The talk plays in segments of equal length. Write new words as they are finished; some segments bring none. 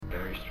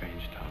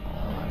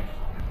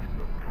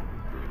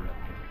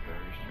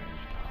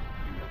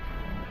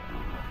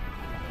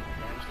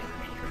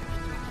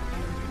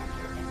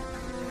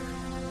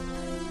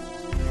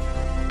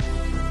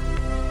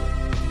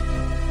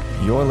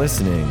You're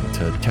listening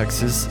to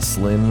Texas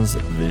Slim's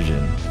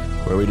Vision,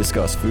 where we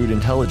discuss food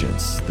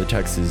intelligence, the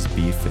Texas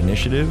Beef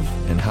Initiative,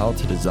 and how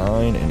to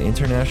design an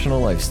international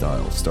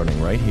lifestyle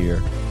starting right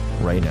here,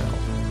 right now.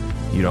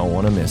 You don't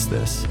want to miss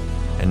this.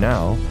 And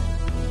now,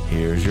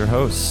 here's your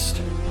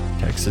host,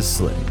 Texas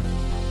Slim.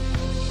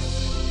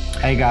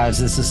 Hey guys,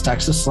 this is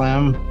Texas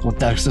Slim with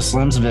Texas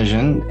Slim's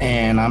Vision,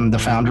 and I'm the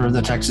founder of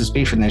the Texas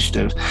Beef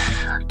Initiative.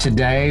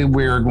 Today,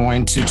 we're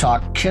going to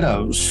talk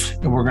kiddos.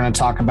 We're going to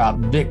talk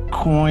about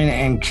Bitcoin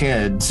and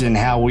kids and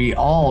how we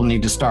all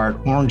need to start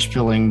orange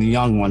pilling the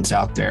young ones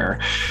out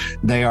there.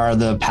 They are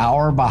the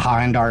power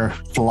behind our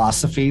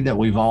philosophy that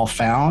we've all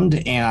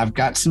found. And I've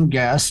got some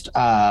guests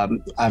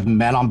I've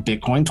met on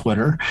Bitcoin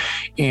Twitter,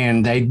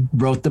 and they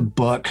wrote the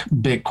book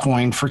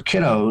Bitcoin for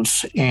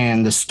Kiddos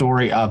and the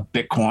story of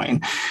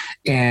Bitcoin.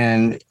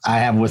 And I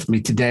have with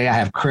me today, I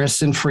have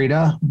Chris and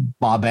Frida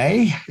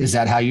Bobe. Is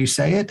that how you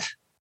say it?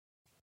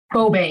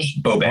 Bobe.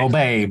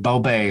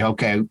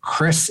 Okay.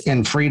 Chris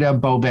and Frida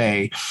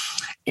Bobe.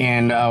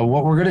 And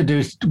what we're going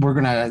to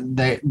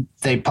do,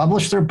 they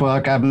published their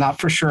book. I'm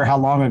not for sure how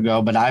long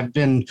ago, but I've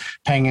been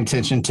paying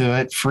attention to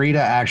it. Frida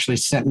actually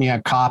sent me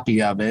a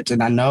copy of it.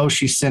 And I know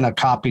she sent a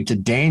copy to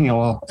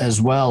Daniel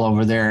as well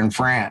over there in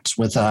France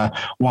with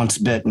Once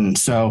Bitten.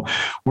 So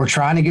we're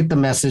trying to get the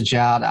message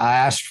out. I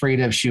asked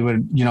Frida if she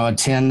would,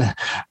 attend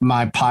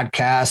my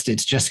podcast.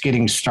 It's just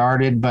getting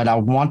started, but I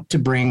want to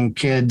bring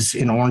kids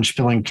and orange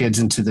pilling kids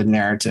into the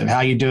narrative.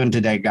 How you doing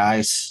today,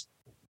 guys?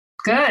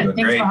 Good.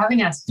 Thanks for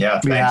having us.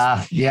 Yeah.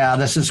 Thanks. Yeah.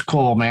 This is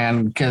cool,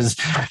 man. Because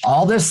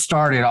all this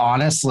started,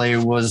 honestly,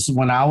 was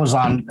when I was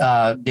on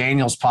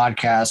Daniel's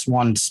podcast,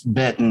 Once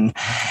Bitten,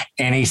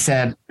 and he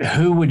said,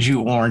 "Who would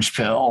you orange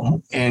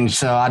pill?" And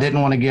so I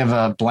didn't want to give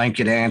a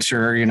blanket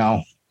answer,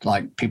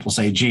 like people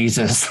say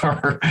Jesus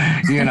or,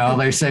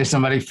 they say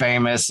somebody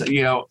famous.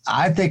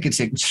 I think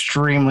it's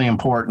extremely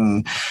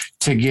important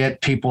to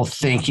get people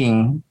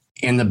thinking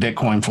in the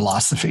Bitcoin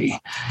philosophy.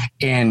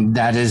 And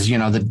that is,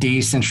 the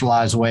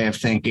decentralized way of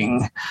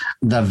thinking,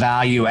 the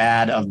value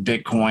add of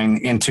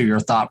Bitcoin into your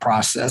thought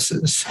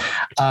processes.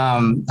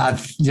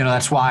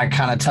 That's why I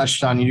kind of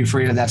touched on you,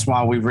 Frida. That's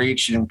why we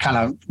reached and kind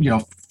of,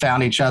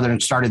 found each other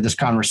and started this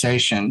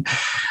conversation.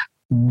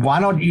 Why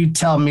don't you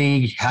tell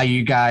me how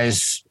you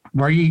guys,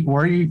 where you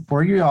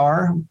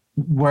are,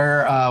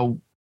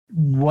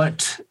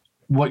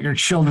 what your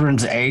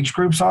children's age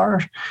groups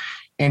are,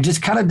 and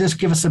just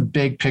give us a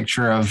big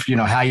picture of,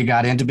 how you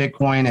got into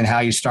Bitcoin and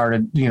how you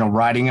started,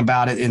 writing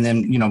about it, and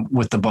then,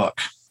 with the book.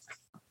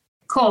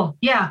 Cool.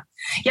 Yeah.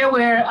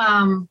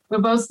 We're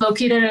both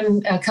located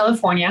in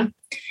California,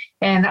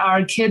 and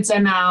our kids are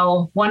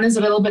now, one is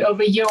a little bit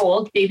over a year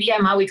old, baby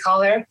Emma, we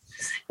call her.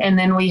 And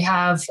then we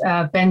have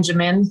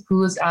Benjamin,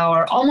 who's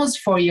our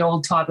almost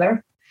 4-year-old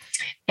toddler.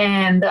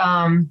 And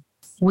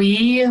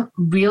we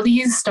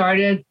really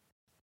started,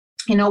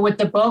 with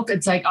the book.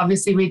 It's like,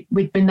 obviously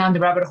we'd been down the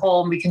rabbit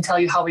hole and we can tell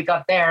you how we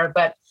got there,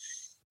 but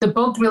the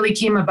book really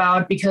came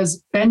about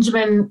because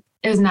Benjamin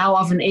is now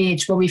of an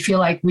age where we feel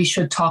like we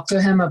should talk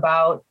to him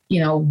about,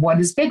 what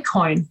is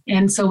Bitcoin?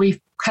 And so we've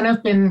kind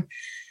of been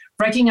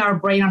wrecking our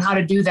brain on how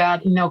to do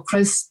that.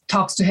 Chris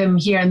talks to him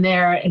here and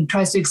there and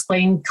tries to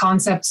explain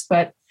concepts,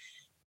 but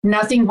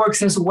nothing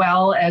works as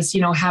well as,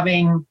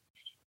 having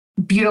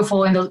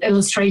beautiful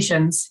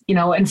illustrations,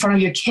 in front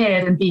of your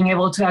kid and being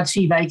able to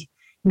actually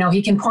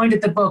he can point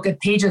at the book at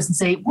pages and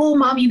say, "Whoa,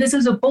 mommy, this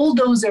is a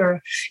bulldozer,"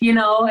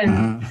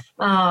 and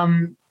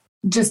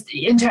just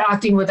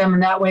interacting with them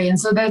in that way. And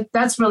so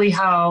that's really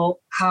how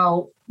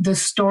the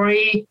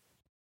story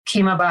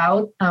came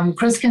about.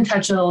 Chris can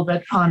touch a little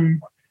bit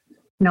on,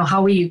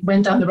 how we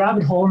went down the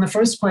rabbit hole in the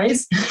first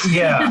place.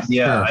 Yeah.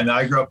 Sure. I mean,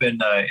 I grew up in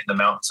the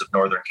mountains of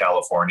Northern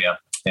California,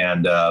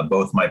 and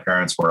both my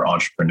parents were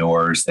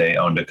entrepreneurs. They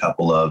owned a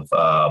couple of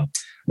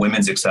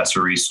women's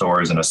accessory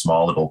stores in a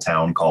small little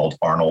town called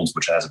Arnold's,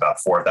 which has about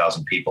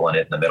 4,000 people in it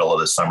in the middle of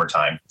the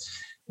summertime.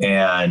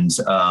 And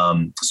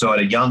so at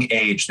a young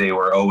age, they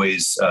were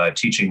always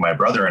teaching my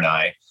brother and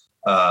I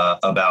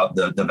about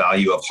the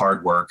value of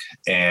hard work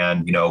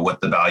and, what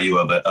the value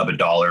of a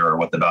dollar or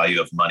what the value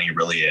of money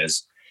really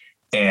is.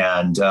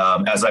 And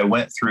as I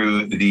went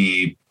through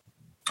the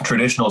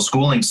traditional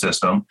schooling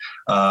system,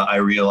 I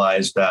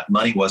realized that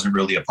money wasn't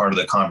really a part of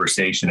the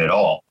conversation at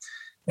all.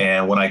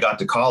 And when I got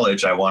to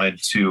college, I wanted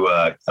to,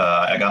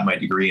 I got my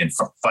degree in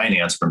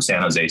finance from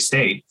San Jose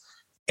State.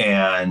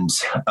 And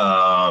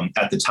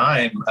at the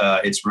time,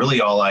 it's really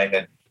all I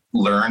had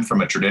learned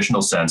from a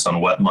traditional sense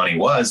on what money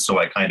was. So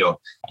I kind of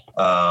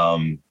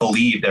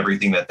believed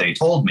everything that they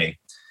told me.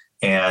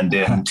 And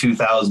in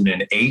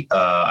 2008,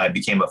 I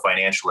became a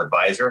financial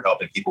advisor,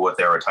 helping people with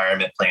their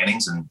retirement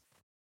plannings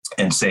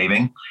and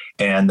saving.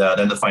 And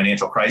then the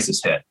financial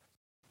crisis hit.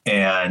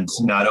 And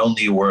not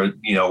only were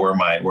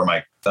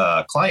my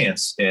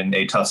clients in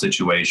a tough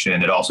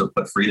situation, it also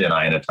put Frida and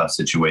I in a tough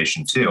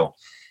situation too.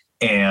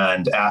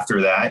 And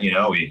after that,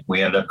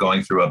 we ended up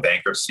going through a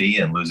bankruptcy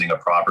and losing a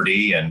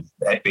property and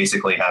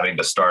basically having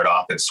to start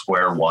off at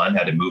square one,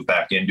 had to move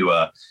back into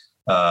a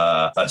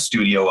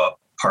studio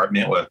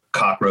apartment with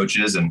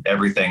cockroaches and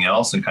everything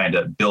else and kind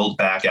of build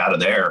back out of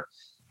there.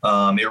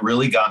 It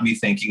really got me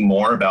thinking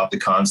more about the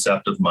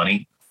concept of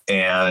money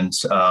and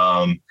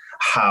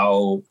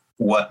how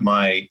what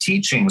my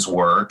teachings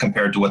were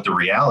compared to what the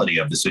reality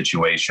of the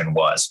situation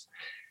was.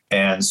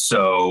 And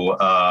so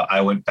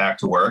I went back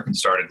to work and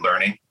started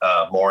learning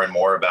more and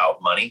more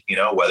about money,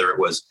 whether it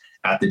was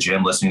at the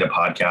gym, listening to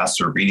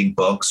podcasts or reading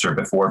books or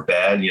before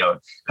bed,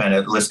 kind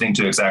of listening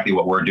to exactly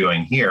what we're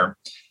doing here.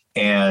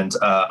 And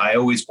I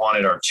always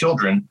wanted our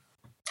children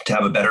to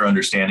have a better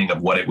understanding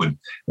of what it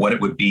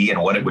would be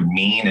and what it would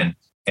mean.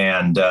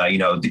 And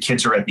the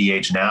kids are at the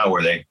age now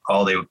where they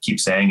keep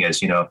saying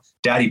is,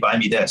 Daddy, buy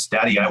me this.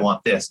 Daddy, I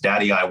want this.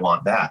 Daddy, I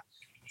want that.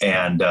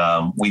 And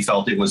we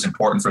felt it was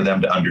important for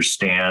them to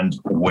understand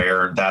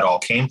where that all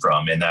came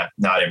from and that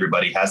not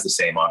everybody has the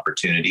same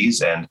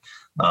opportunities. And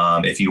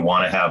if you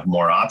want to have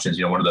more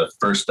options, one of the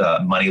first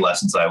money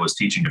lessons I was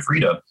teaching to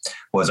Frida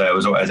was I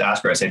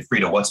asked her, I said,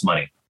 Frida, what's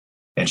money?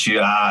 And she,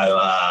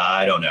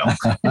 I don't know.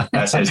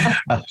 I said,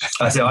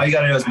 all you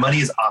got to know is money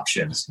is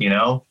options,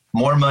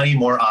 more money,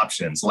 more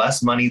options,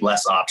 less money,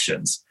 less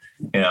options,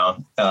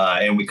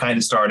 and we kind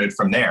of started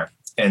from there.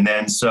 And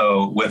then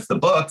so with the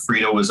book,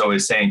 Frida was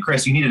always saying,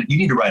 Chris, you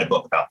need to write a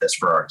book about this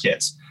for our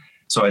kids.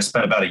 So I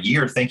spent about a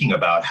year thinking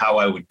about how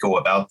I would go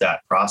about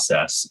that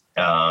process.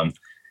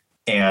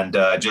 And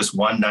just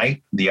one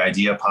night, the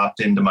idea popped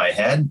into my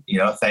head,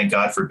 thank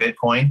God for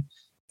Bitcoin.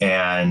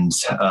 And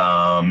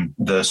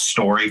the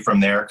story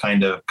from there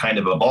kind of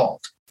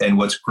evolved. And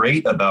what's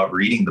great about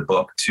reading the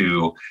book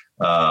to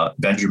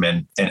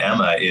Benjamin and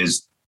Emma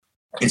is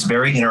it's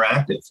very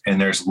interactive, and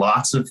there's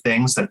lots of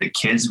things that the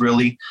kids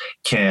really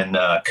can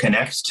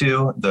connect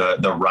to,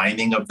 the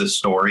rhyming of the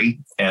story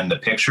and the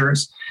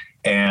pictures.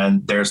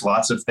 And there's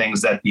lots of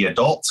things that the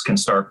adults can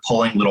start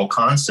pulling little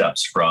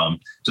concepts from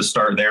to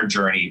start their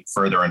journey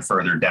further and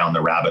further down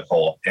the rabbit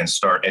hole and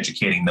start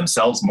educating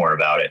themselves more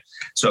about it.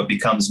 So it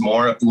becomes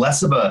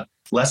less of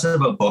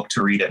a book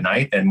to read at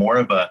night and more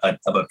of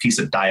a piece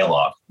of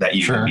dialogue that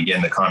you can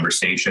begin the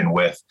conversation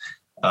with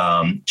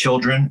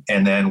children.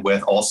 And then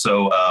with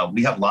also,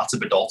 we have lots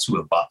of adults who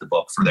have bought the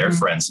book for their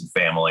friends and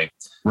family,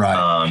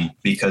 right?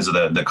 Because of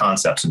the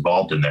concepts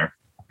involved in there.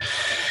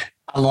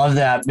 I love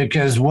that,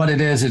 because what it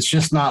is, it's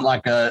just not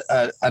like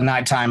a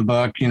nighttime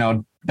book,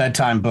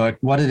 bedtime book.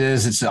 What it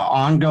is, it's an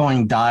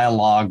ongoing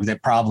dialogue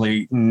that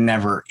probably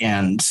never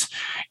ends.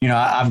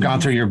 I've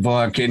gone through your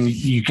book and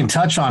you can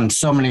touch on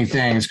so many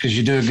things because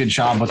you do a good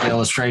job with the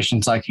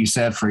illustrations, like you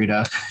said,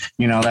 Frida.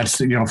 That's,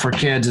 for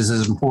kids is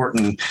as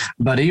important.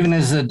 But even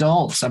as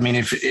adults, I mean,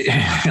 if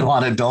a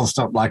lot of adults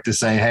don't like to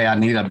say, hey, I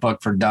need a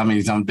book for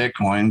dummies on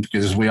Bitcoin,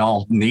 because we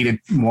all needed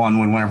one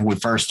whenever we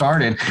first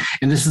started.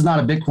 And this is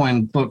not a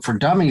Bitcoin book for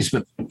dummies,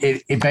 but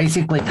it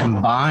basically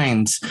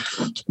combines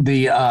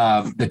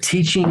the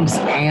teachings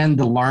and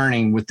the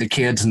learning with the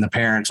kids and the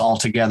parents all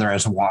together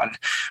as one.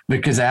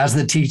 Because as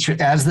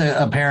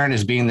the parent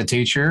is being the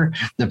teacher,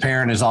 the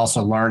parent is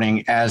also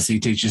learning as he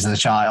teaches the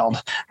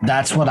child.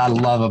 That's what I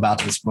love about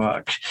this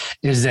book,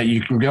 is that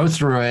you can go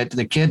through it.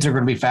 The kids are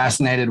going to be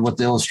fascinated with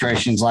the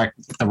illustrations, like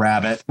the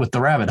rabbit with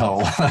the rabbit hole,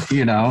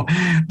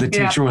 the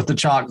teacher with the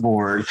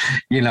chalkboard,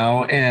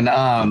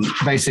 and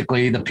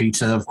basically the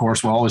pizza. Of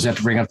course, we'll always have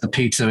to bring up the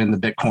pizza in the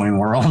Bitcoin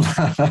world,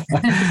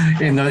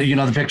 and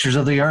the pictures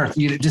of the earth.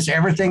 Just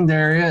everything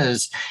there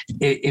is.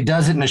 It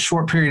does it in a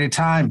short period of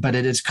time, but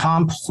it is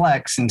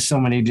complex in so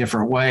many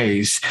different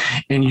ways.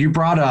 And you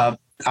brought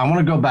up, I want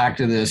to go back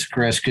to this,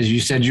 Chris, because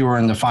you said you were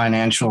in the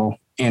financial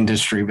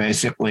industry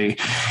basically,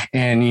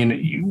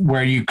 and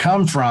where you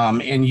come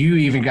from, and you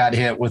even got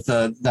hit with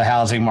the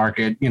housing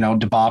market,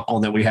 debacle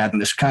that we had in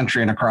this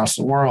country and across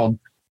the world.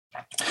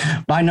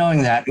 By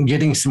knowing that and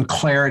getting some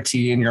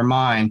clarity in your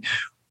mind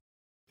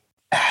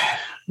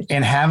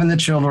and having the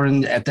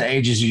children at the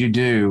ages you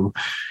do,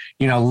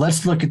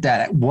 let's look at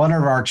that. What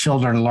are our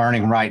children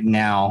learning right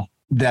now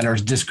that are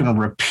just going to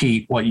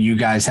repeat what you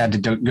guys had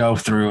to go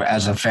through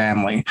as a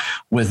family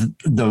with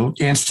the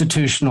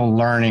institutional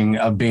learning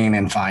of being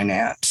in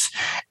finance?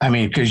 I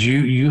mean, because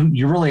you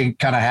really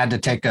kind of had to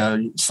take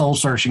a soul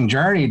searching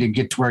journey to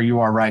get to where you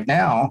are right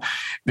now,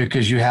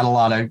 because you had a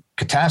lot of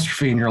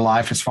catastrophe in your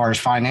life as far as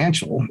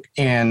financial.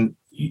 And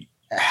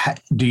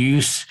do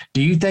you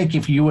think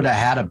if you would have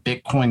had a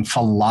Bitcoin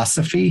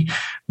philosophy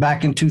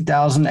back in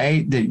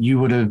 2008 that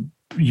you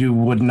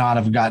would not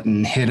have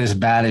gotten hit as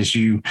bad as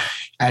you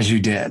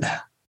did?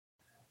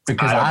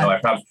 Because I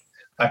don't know.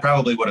 I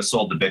probably would have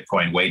sold the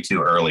Bitcoin way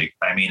too early.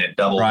 I mean, it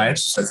doubled in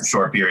such a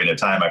short period of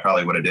time. I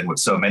probably would have done what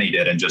so many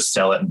did and just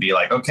sell it and be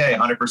like, okay,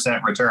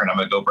 100% return. I'm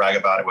going to go brag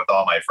about it with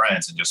all my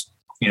friends and just,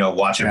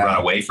 watch it run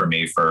away from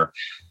me for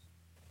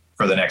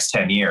the next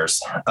 10 years.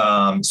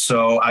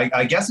 So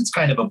I guess it's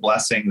kind of a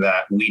blessing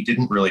that we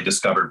didn't really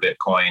discover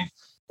Bitcoin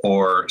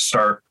or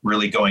start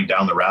really going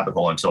down the rabbit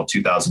hole until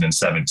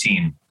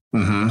 2017.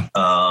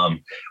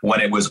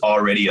 When it was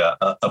already of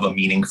a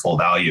meaningful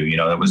value.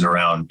 It was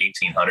around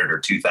 1,800 or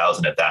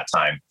 2,000 at that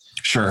time.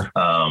 Sure.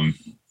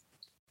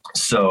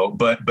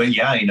 But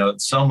yeah,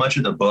 so much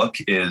of the book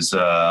is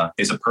a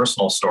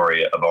personal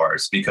story of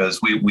ours, because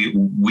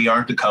we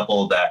aren't a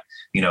couple that,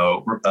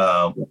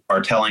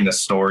 are telling a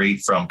story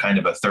from kind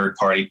of a third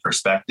party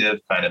perspective,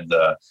 kind of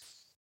the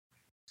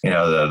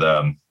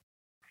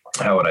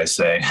how would I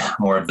say,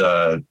 more of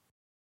the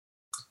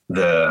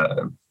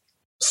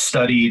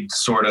studied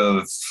sort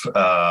of,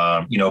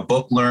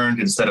 book learned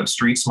instead of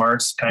street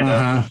smarts kind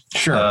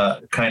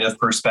of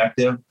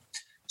perspective.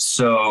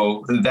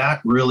 So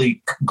that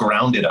really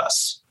grounded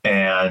us.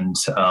 And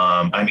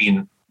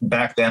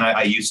back then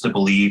I used to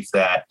believe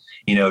that,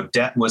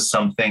 debt was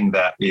something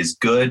that is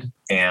good,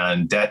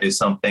 and debt is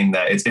something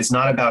that it's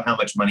not about how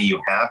much money you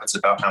have, it's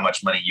about how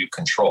much money you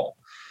control.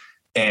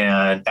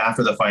 And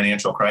after the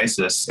financial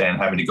crisis and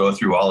having to go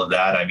through all of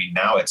that,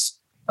 now it's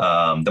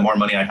the more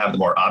money I have, the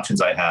more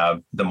options I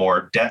have, the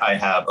more debt I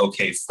have.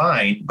 Okay,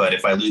 fine. But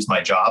if I lose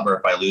my job, or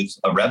if I lose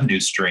a revenue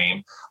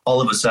stream,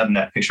 all of a sudden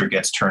that picture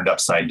gets turned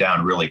upside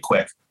down really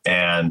quick.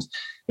 And,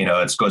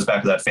 it goes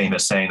back to that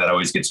famous saying that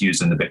always gets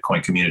used in the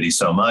Bitcoin community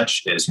so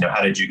much is,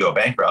 how did you go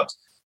bankrupt?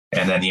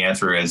 And then the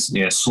answer is,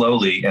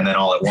 slowly, and then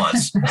all at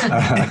once.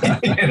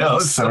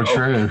 So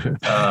true.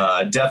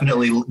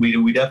 Definitely,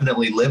 we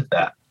definitely lived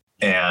that.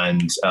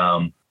 And,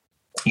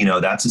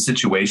 that's a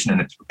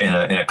situation in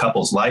a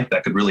couple's life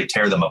that could really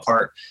tear them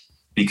apart,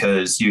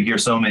 because you hear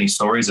so many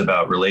stories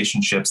about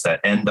relationships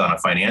that end on a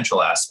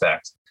financial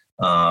aspect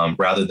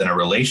rather than a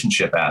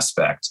relationship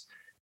aspect.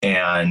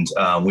 And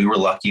we were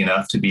lucky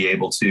enough to be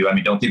able to,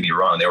 don't get me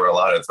wrong, there were a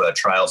lot of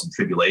trials and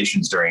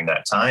tribulations during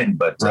that time.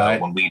 But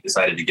when we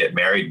decided to get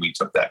married, we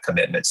took that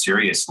commitment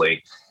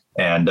seriously,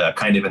 and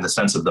kind of in the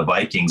sense of the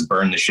Vikings,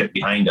 burn the ship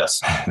behind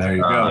us. There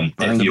you go.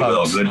 If you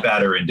will, good,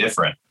 bad, or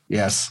indifferent.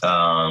 Yes.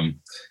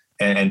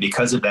 And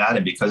because of that,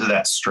 and because of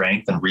that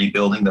strength and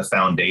rebuilding the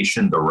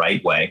foundation the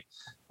right way,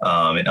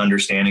 and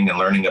understanding and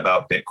learning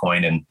about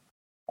Bitcoin, and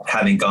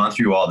having gone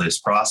through all this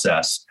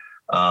process,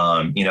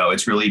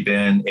 it's really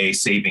been a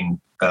saving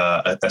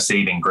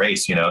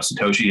grace.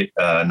 Satoshi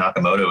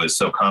Nakamoto is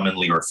so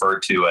commonly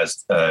referred to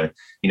as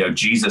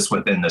Jesus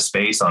within the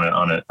space on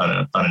an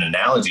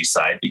analogy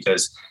side,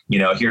 because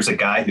here's a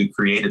guy who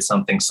created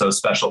something so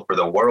special for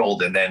the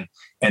world, and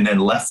then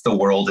left the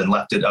world and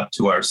left it up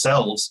to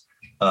ourselves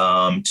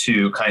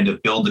to kind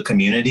of build the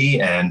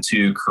community and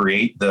to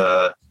create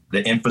the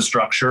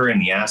infrastructure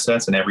and the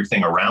assets and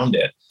everything around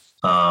it.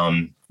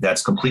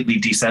 That's completely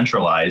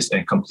decentralized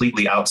and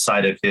completely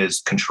outside of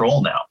his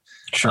control now.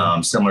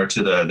 Sure. Similar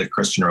to the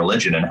Christian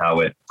religion and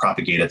how it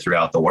propagated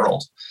throughout the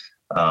world.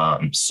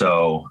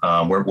 So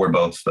we're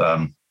both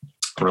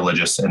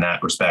religious in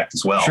that respect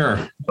as well.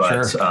 Sure.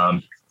 But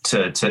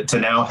to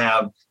now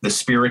have the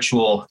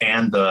spiritual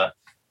and the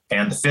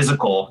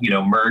physical,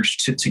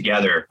 merged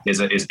together is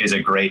a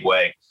great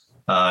way.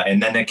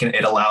 And then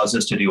it allows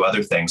us to do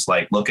other things,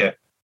 like look at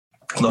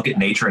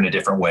nature in a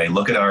different way,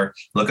 look at our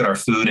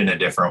food in a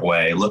different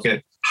way, look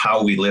at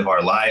how we live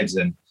our lives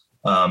and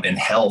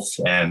health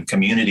and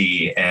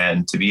community,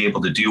 and to be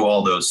able to do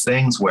all those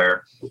things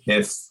where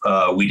if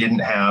we didn't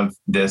have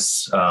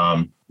this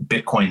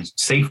Bitcoin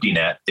safety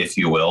net, if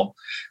you will,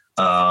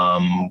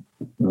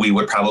 we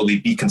would probably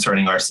be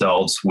concerning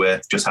ourselves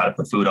with just how to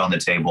put food on the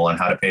table and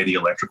how to pay the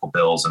electrical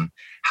bills and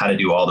how to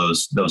do all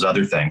those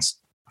other things.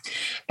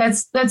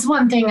 That's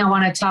one thing I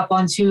want to tap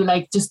onto,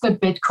 like just the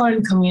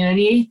Bitcoin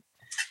community.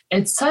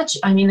 It's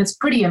it's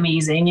pretty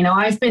amazing.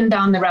 I've been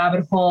down the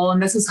rabbit hole,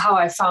 and this is how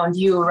I found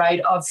you,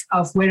 right? Of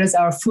where does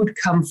our food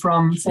come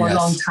from for a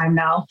long time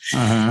now.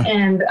 Uh-huh.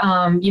 And,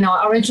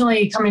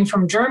 originally coming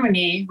from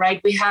Germany, right,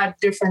 we had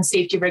different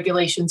safety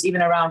regulations,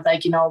 even around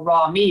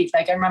raw meat.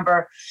 Like I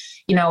remember,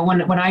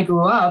 when I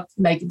grew up,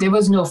 like there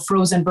was no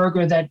frozen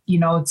burger that,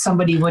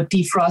 somebody would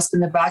defrost in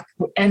the back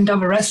end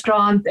of a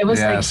restaurant. It was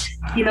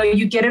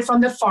you get it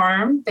from the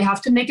farm, they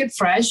have to make it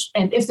fresh.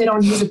 And if they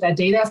don't use it that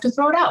day, they have to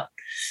throw it out.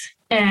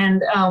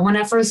 And when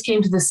I first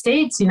came to the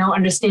States,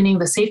 understanding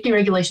the safety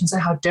regulations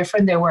and how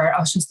different they were, I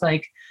was just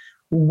like,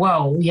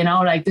 whoa,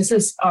 this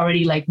is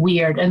already like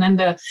weird. And then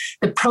the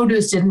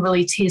produce didn't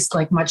really taste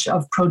like much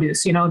of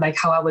produce, like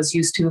how I was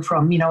used to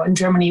from, in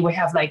Germany, we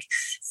have like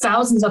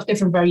thousands of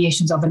different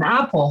variations of an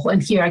apple.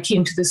 And here I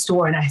came to the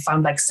store and I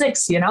found like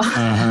 6,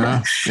 Uh-huh.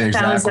 Exactly. And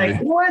I was like,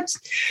 what?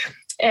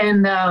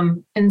 And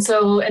then,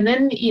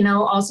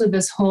 also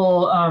this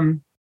whole,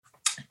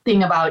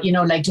 thing about,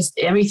 just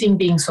everything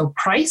being so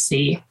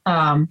pricey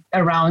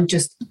around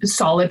just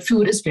solid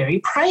food is very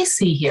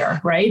pricey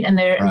here, right? And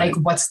they're like,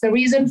 what's the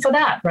reason for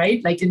that,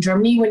 right? Like in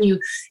Germany, when you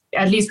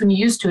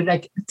used to,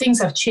 like things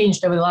have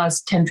changed over the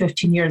last 10,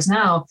 15 years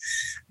now,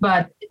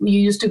 but you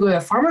used to go to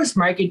a farmer's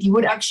market, you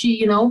would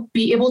actually,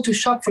 be able to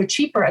shop for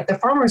cheaper at the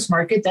farmer's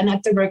market than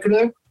at the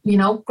regular,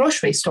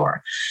 grocery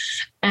store.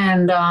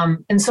 And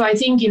so I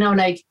think,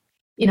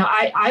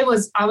 I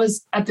was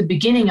at the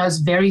beginning, I was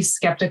very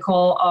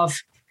skeptical of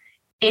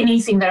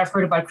anything that I've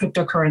heard about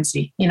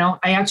cryptocurrency.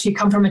 I actually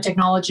come from a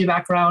technology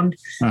background,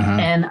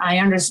 and I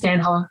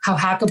understand how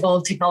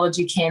hackable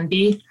technology can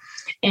be.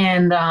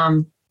 And I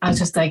was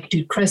just like,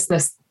 dude, Chris,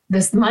 this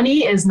this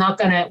money is not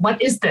gonna,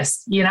 what is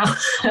this,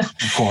 Of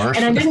course.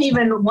 And I didn't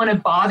even want to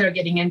bother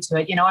getting into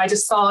it. I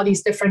just saw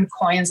these different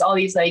coins, all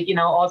these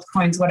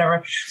altcoins,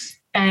 whatever.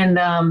 And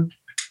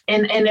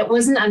it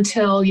wasn't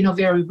until,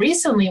 very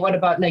recently, what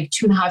about like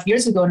 2.5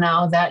 years ago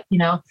now, that,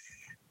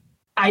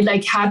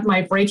 I had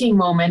my breaking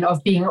moment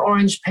of being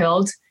orange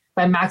pilled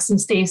by Max and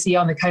Stacy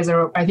on the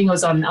Kaiser, I think it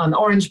was on the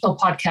Orange Pill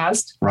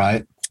podcast.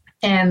 Right.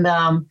 And,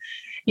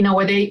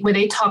 where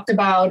they talked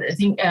about, I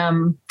think,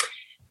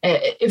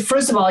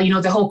 first of all,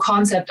 the whole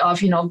concept of,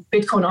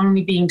 Bitcoin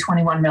only being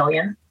 21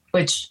 million,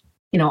 which,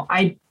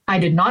 I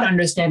did not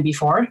understand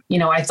before.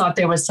 I thought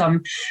there was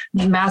some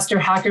master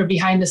hacker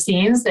behind the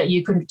scenes that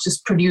you could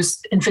just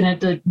produce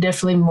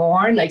infinitely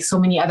more, like so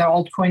many other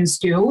altcoins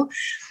do.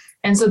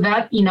 And so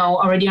that,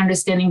 already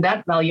understanding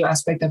that value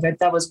aspect of it,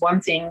 that was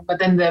one thing. But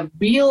then the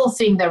real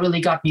thing that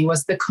really got me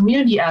was the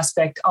community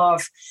aspect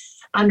of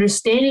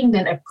understanding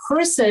that a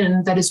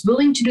person that is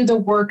willing to do the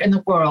work in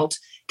the world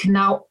can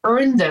now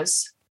earn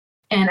this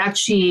and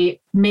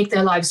actually make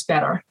their lives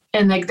better.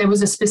 And like there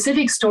was a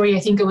specific story, I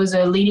think it was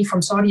a lady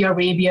from Saudi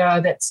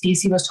Arabia that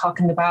Stacey was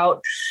talking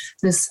about,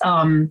 this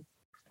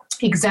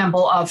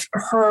example of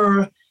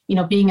her,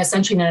 being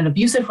essentially in an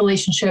abusive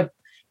relationship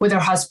with her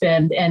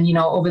husband. And,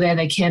 over there,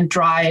 they can't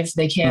drive,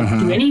 they can't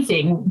do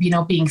anything,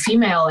 being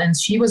female. And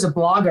she was a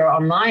blogger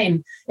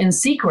online in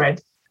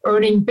secret,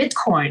 earning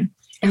Bitcoin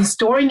and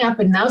storing up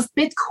enough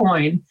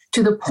Bitcoin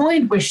to the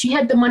point where she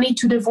had the money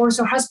to divorce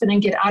her husband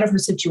and get out of her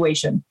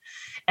situation.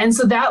 And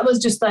so that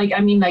was just like,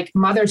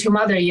 mother to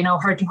mother,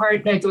 heart to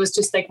heart. Like it was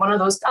just like one of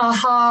those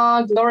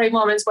aha glory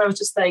moments where I was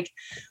just like,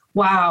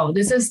 wow,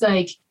 this is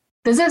to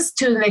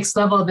the next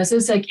level. This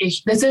is a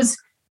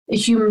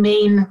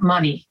humane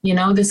money,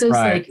 this is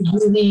right.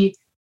 Like really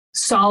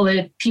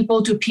solid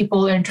people to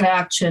people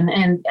interaction.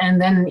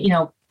 And then,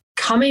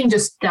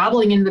 just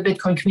dabbling in the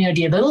Bitcoin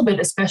community a little bit,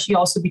 especially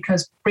also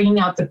because bringing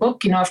out the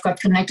book, I've got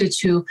connected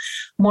to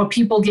more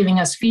people giving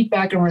us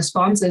feedback and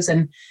responses.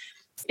 And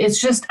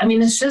it's just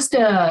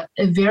a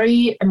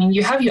very,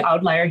 you have your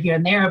outlier here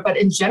and there, but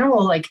in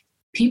general, like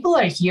people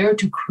are here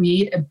to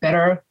create a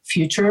better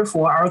future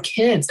for our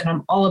kids. And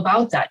I'm all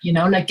about that,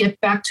 like get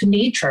back to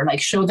nature, like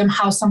show them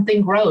how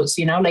something grows,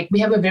 like we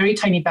have a very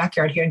tiny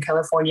backyard here in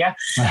California,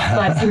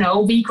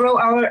 but, we grow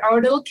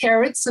our little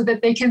carrots so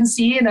that they can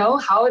see,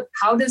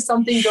 how does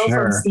something go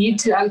from seed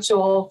to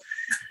actual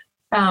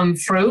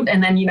fruit.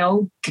 And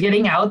then,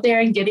 getting out there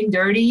and getting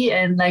dirty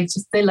and like,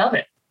 just, they love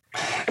it.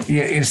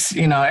 Yeah, it's,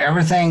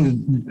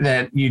 everything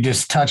that you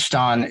just touched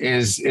on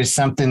is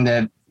something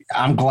that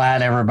I'm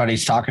glad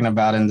everybody's talking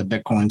about in the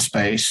Bitcoin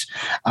space.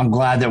 I'm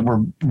glad that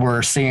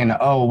we're seeing,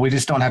 we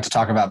just don't have to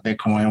talk about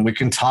Bitcoin. We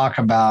can talk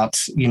about,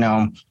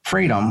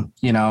 freedom,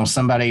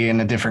 somebody in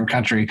a different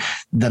country,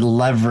 the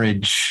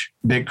leverage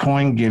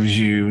Bitcoin gives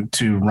you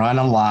to run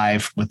a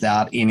life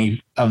without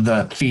any of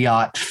the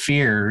fiat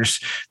fears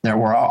that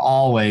we're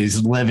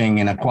always living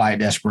in a quiet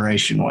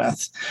desperation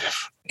with.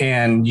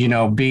 And,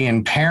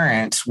 being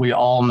parents, we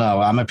all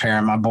know, I'm a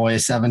parent, my boy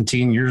is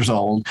 17 years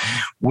old.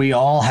 We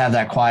all have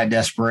that quiet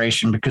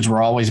desperation because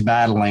we're always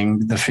battling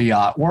the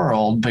fiat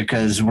world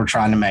because we're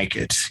trying to make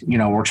it.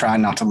 We're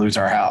trying not to lose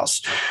our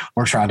house.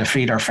 We're trying to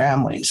feed our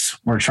families.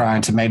 We're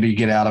trying to maybe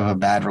get out of a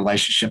bad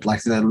relationship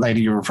like the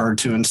lady you referred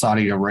to in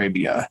Saudi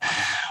Arabia.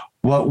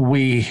 What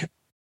we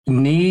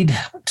need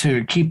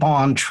to keep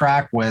on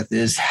track with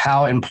is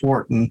how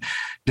important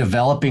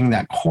developing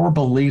that core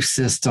belief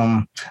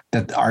system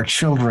that our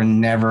children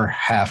never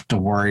have to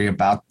worry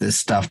about this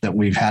stuff that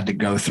we've had to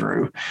go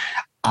through.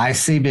 I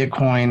see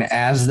Bitcoin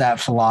as that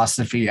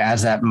philosophy,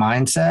 as that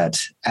mindset,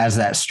 as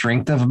that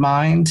strength of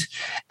mind,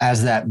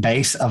 as that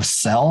base of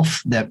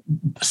self, that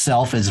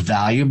self is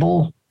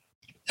valuable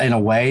in a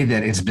way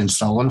that it's been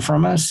stolen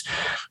from us.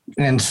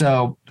 And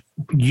so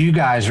you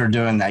guys are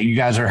doing that. You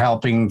guys are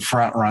helping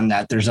front run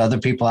that. There's other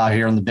people out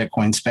here in the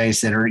Bitcoin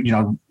space that are,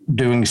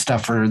 doing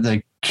stuff for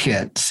the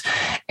kids.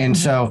 And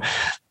so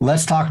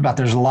let's talk about,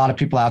 there's a lot of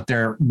people out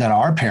there that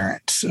are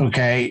parents.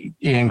 Okay.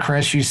 And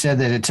Chris, you said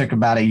that it took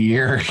about a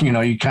year,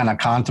 you kind of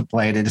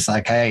contemplated, it's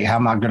like, hey, how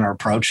am I going to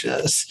approach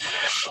this?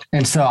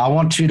 And so I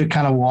want you to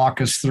kind of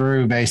walk us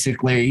through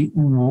basically,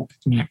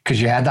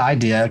 because you had the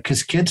idea,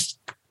 because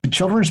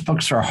children's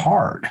books are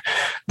hard.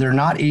 They're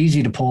not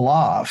easy to pull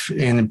off.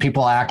 And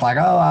people act like,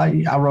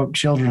 I wrote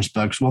children's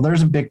books. Well,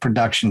 there's a big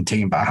production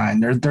team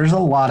behind there. There's a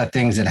lot of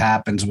things that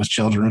happens with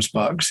children's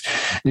books.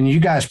 And you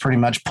guys pretty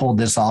much pulled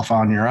this off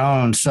on your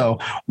own. So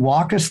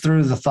walk us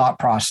through the thought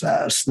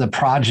process, the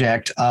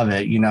project of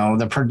it,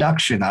 the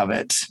production of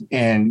it.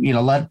 And,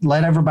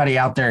 let everybody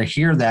out there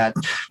hear that,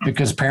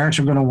 because parents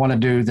are going to want to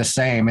do the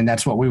same. And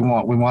that's what we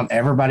want. We want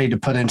everybody to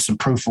put in some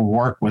proof of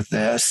work with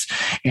this.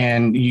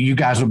 And you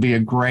guys will be a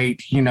great,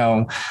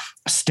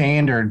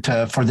 standard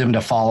for them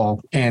to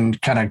follow and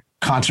kind of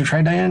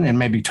concentrate in and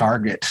maybe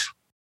target.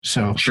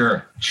 So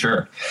Sure.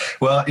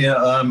 Well,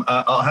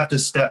 I'll have to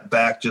step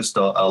back just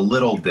a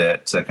little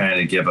bit to kind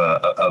of give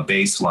a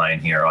baseline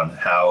here on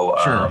how,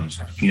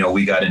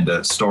 we got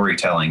into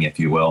storytelling, if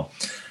you will.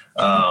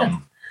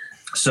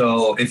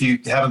 So if you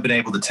haven't been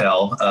able to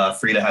tell,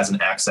 Frida has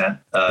an accent.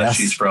 Yes,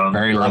 she's from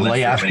very Berlin,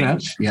 lovely Germany.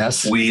 accent.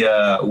 Yes.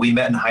 We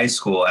met in high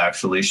school,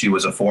 actually. She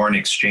was a foreign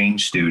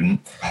exchange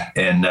student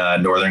in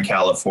Northern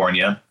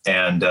California.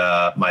 And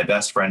my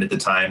best friend at the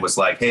time was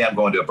like, hey, I'm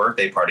going to a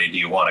birthday party. Do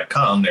you want to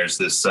come? There's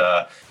this,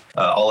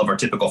 all of our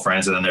typical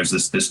friends. And then there's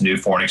this new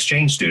foreign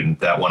exchange student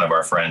that one of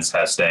our friends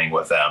has staying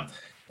with them.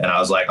 And I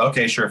was like,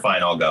 okay, sure,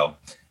 fine, I'll go.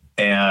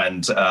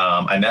 And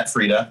I met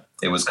Frida.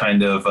 It was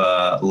kind of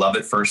love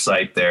at first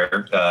sight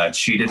there.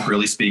 She didn't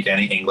really speak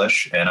any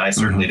English, and I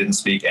certainly didn't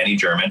speak any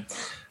German.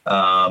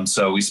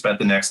 So we spent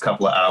the next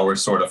couple of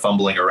hours sort of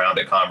fumbling around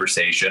a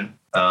conversation.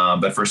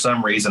 But for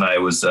some reason, I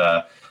was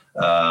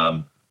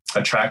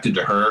attracted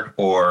to her,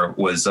 or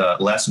was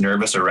less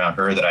nervous around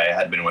her than I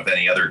had been with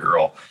any other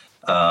girl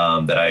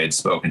that I had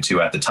spoken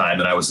to at the time.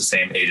 And I was the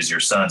same age as your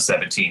son,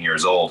 17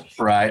 years old.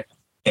 Right.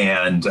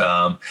 And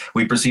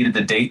we proceeded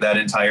to date that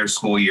entire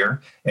school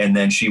year, and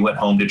then she went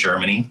home to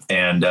Germany.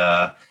 And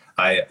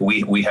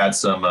we had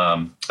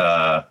some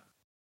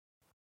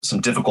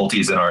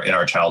difficulties in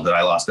our childhood.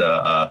 I lost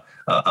a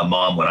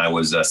mom when I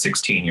was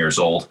 16 years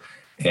old,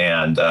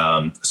 and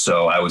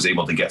so I was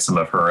able to get some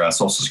of her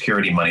Social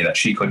Security money that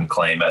she couldn't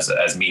claim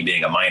as me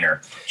being a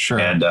minor. Sure.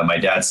 And my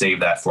dad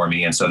saved that for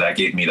me, and so that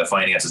gave me the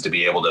finances to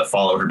be able to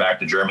follow her back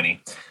to Germany,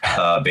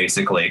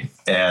 basically.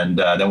 And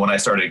then when I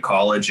started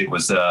college, it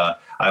was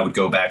I would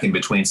go back in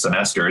between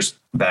semesters,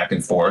 back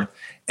and forth.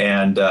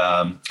 And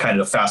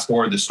kind of fast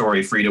forward the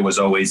story, Frida was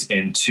always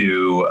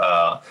into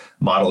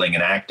modeling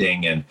and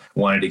acting and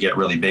wanted to get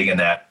really big in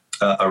that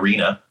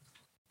arena.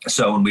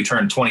 So when we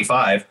turned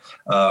 25,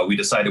 we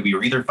decided we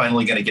were either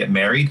finally going to get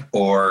married,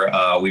 or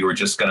we were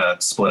just going to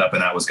split up,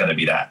 and that was going to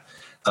be that.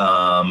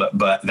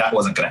 But that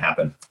wasn't going to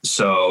happen.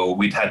 So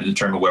we had to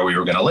determine where we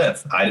were going to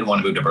live. I didn't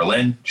want to move to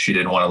Berlin. She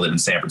didn't want to live in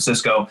San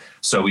Francisco.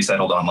 So we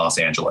settled on Los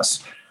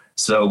Angeles.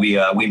 So we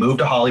moved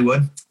to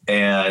Hollywood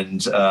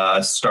and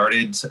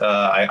started.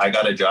 I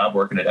got a job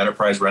working at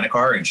Enterprise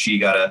Rent-A-Car, and she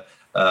got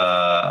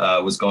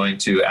was going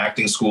to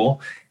acting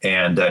school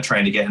and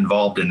trying to get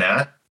involved in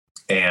that.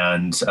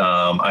 And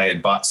I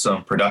had bought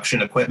some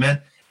production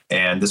equipment,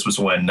 and this was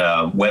when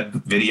web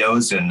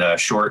videos and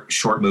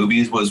short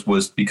movies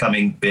was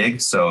becoming big.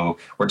 So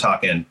we're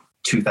talking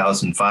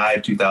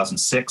 2005,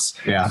 2006.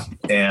 Yeah.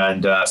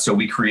 And so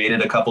we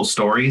created a couple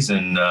stories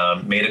and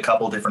made a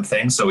couple different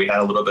things. So we had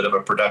a little bit of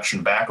a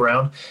production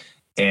background,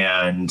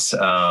 and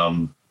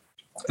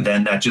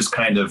then that just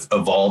kind of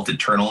evolved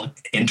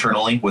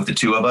internally with the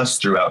two of us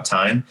throughout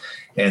time.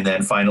 And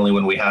then finally,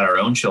 when we had our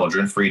own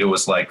children, Frida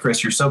was like,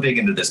 Chris, you're so big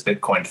into this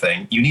Bitcoin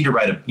thing. You need to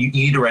write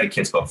a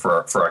kid's book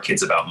for our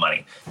kids about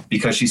money,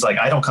 because she's like,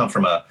 I don't come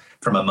from a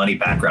money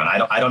background.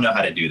 I don't know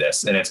how to do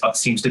this. And it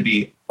seems to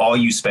be all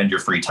you spend your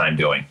free time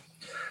doing.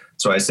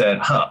 So I said,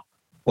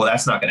 well,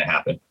 that's not going to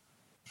happen.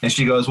 And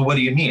she goes, well, what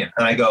do you mean?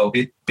 And I go,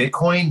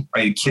 Bitcoin?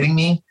 Are you kidding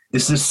me?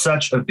 This is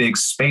such a big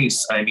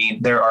space. I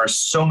mean, there are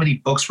so many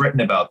books written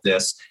about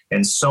this,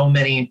 and so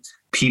many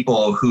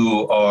people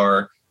who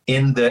are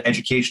in the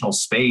educational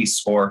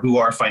space, or who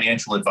are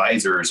financial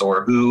advisors,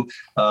 or who,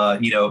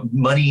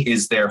 money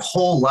is their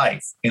whole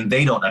life and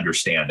they don't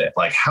understand it.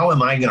 Like, how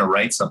am I going to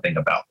write something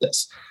about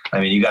this? I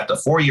mean, you got the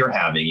 4-year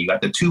halving, you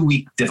got the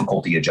 2-week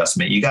difficulty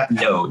adjustment, you got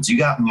nodes, you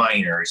got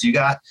miners, you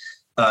got,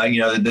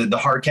 the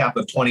hard cap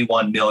of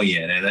 21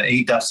 million and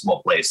 8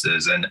 decimal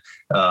places, and,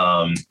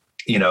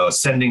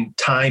 sending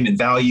time and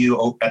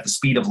value at the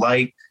speed of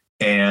light.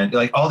 And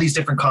like all these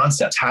different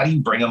concepts, how do you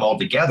bring them all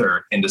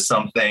together into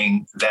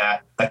something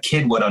that a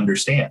kid would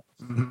understand?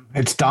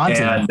 It's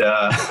daunting. And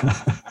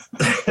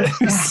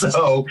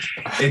so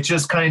it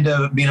just kind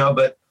of,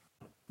 but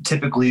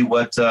typically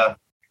what the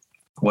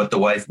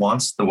wife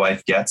wants, the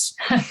wife gets.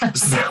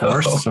 Of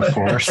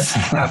course.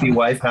 Happy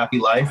wife, happy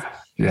life.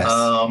 Yes.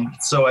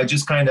 So I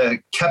just kind of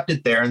kept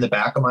it there in the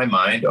back of my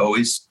mind,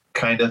 always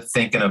kind of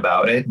thinking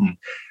about it, and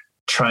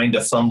trying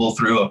to fumble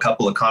through a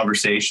couple of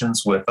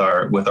conversations with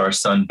our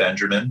son,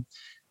 Benjamin.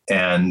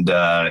 And,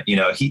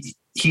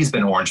 he's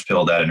been orange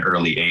pilled at an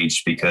early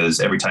age, because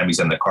every time he's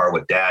in the car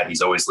with dad,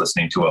 he's always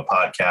listening to a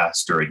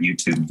podcast or a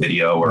YouTube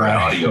video or an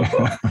audio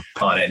book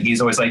on it. And he's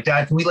always like,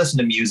 Dad, can we listen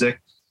to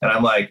music? And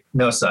I'm like,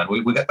 no, son,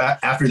 we got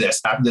after this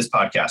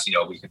podcast,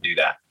 we can do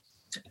that.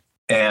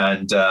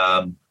 And,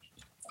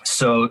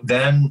 so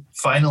then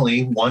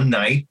finally one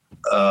night,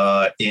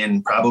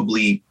 in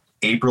probably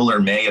April or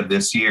May of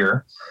this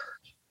year,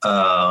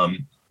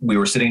 we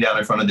were sitting down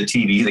in front of the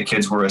TV. The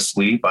kids were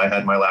asleep. I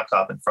had my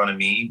laptop in front of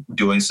me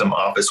doing some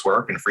office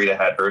work, and Frida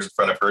had hers in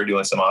front of her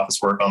doing some office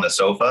work on the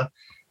sofa.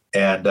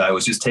 And I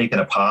was just taking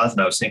a pause,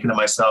 and I was thinking to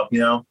myself,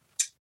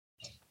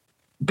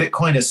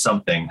 Bitcoin is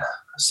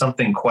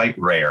something quite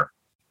rare.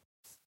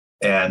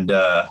 And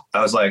I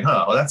was like,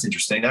 well, that's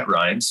interesting. That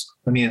rhymes.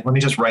 Let me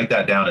just write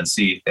that down and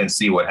see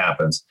what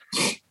happens.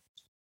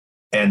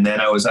 And then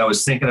I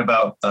was thinking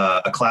about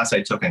a class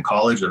I took in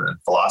college in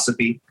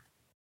philosophy,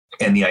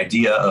 and the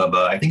idea of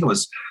I think it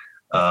was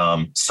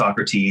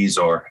Socrates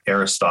or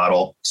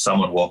Aristotle,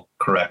 someone will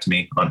correct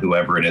me on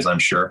whoever it is, I'm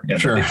sure, in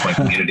the Bitcoin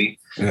community,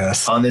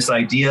 yes, on this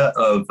idea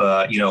of,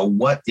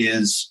 what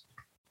is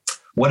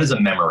a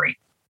memory?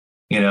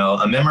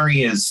 A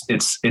memory is,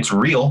 it's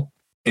real,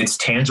 it's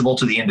tangible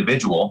to the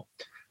individual,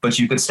 but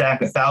you could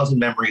stack 1,000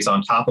 memories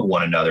on top of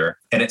one another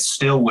and it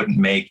still wouldn't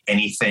make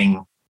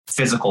anything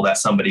physical that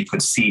somebody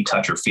could see,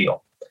 touch, or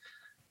feel.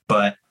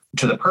 But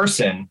to the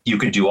person, you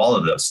could do all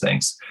of those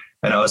things.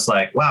 And I was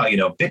like, wow,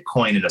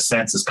 Bitcoin in a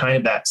sense is kind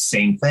of that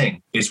same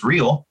thing. It's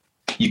real.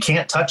 You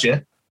can't touch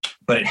it,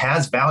 but it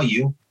has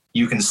value.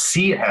 You can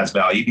see it has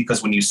value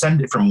because when you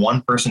send it from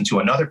one person to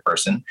another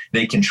person,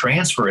 they can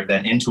transfer it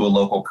then into a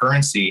local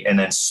currency and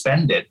then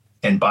spend it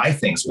and buy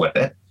things with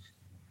it.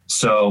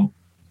 So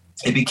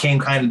it became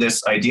kind of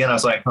this idea. And I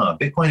was like,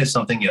 Bitcoin is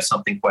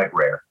something quite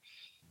rare.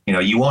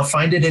 You won't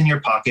find it in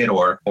your pocket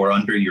or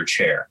under your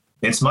chair.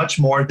 It's much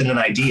more than an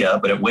idea,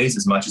 but it weighs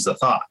as much as a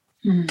thought.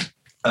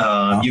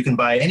 Mm-hmm. You can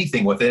buy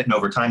anything with it, and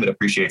over time it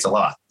appreciates a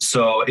lot.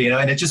 So,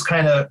 and it just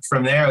kind of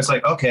from there, I was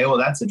like, okay, well,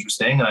 that's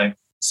interesting. And I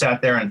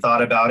sat there and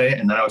thought about it.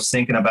 And then I was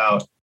thinking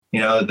about,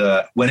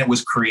 when it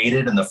was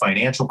created and the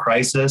financial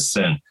crisis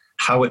and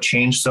how it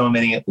changed so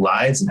many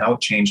lives and how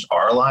it changed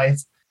our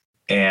life.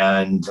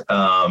 And,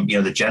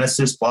 the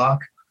Genesis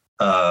block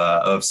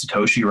of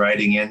Satoshi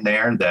writing in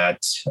there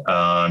that,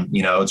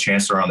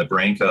 Chancellor on the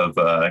brink of,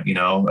 of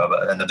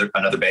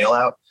another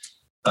bailout.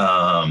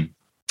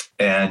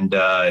 And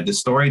the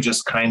story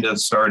just kind of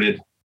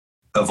started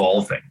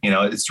evolving.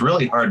 It's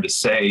really hard to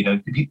say.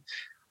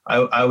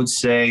 I would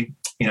say,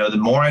 the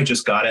more I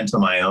just got into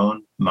my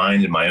own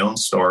mind and my own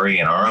story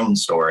and our own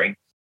story,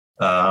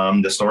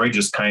 the story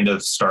just kind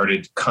of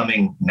started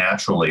coming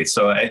naturally.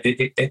 So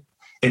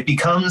it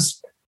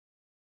becomes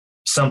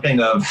something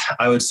of,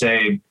 I would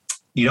say,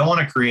 you don't want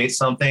to create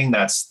something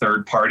that's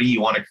third party.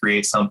 You want to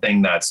create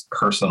something that's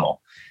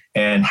personal.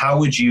 And how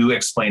would you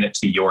explain it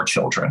to your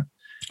children?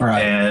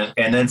 Right.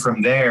 And then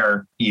from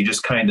there, you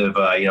just kind of,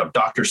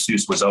 Dr.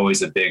 Seuss was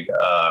always a big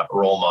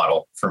role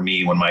model for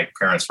me when my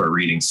parents were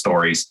reading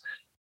stories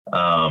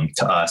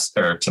to us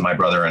or to my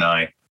brother and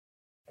I.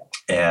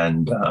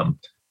 And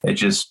it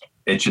just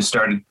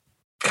started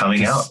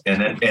coming out.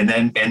 And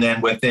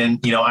then within,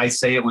 I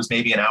say it was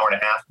maybe an hour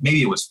and a half,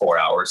 maybe it was 4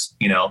 hours,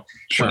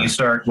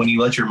 Sure. When you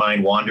let your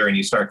mind wander and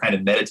you start kind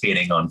of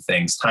meditating on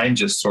things, time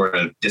just sort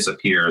of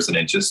disappears and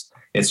it's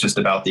just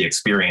about the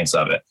experience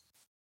of it.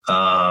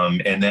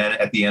 And then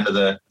at the end of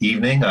the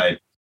evening, I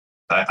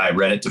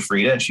read it to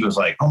Frida and she was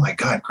like, oh my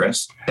God,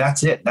 Chris,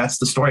 that's it. That's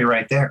the story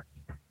right there.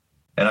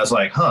 And I was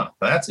like,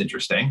 that's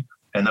interesting.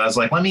 And then I was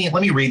like, let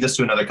me read this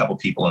to another couple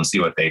people and see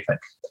what they think.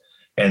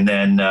 And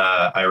then,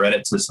 I read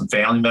it to some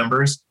family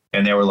members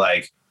and they were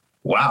like,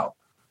 wow,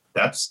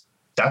 that's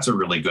a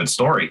really good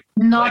story.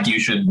 Not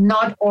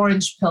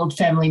orange-pilled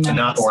family members.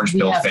 Not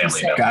orange-pilled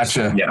family members.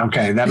 Gotcha. Yeah.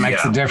 Okay, that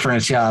makes a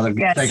difference. Yeah.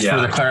 Yes. Thanks for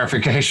the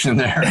clarification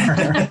there.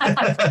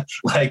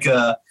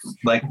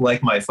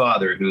 like my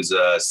father, who's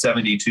a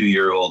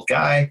 72-year-old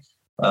guy,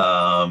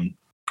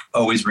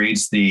 always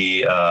reads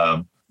the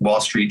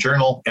Wall Street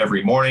Journal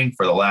every morning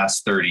for the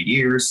last 30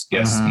 years.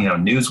 Yes,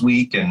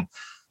 Newsweek and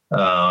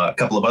a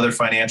couple of other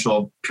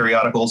financial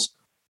periodicals,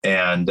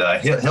 and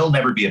he'll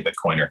never be a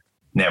Bitcoiner.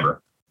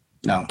 Never.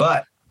 No.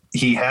 But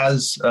he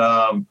has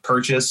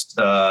purchased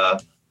 4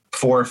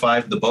 or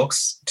 5 of the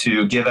books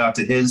to give out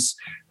to his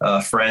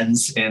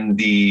friends in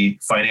the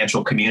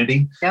financial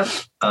community. Yep.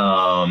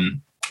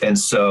 And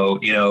so,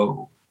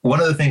 one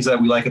of the things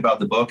that we like about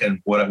the book and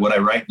what I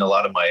write in a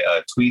lot of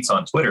my tweets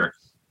on Twitter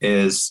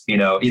is,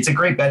 it's a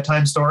great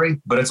bedtime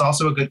story, but it's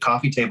also a good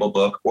coffee table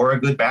book or a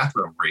good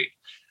bathroom read.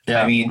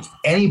 Yeah. I mean,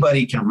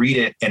 anybody can read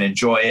it and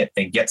enjoy it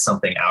and get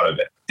something out of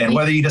it. And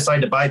whether you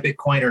decide to buy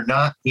Bitcoin or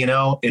not,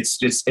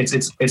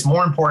 it's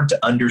more important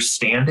to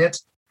understand it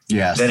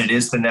than it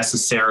is to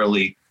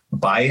necessarily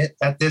buy it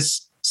at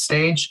this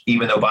stage,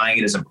 even though buying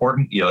it is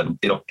important.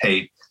 It'll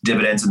pay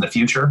dividends in the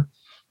future.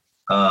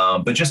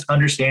 But just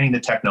understanding the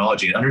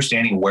technology and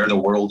understanding where the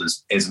world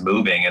is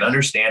moving and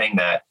understanding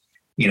that,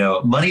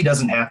 money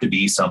doesn't have to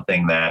be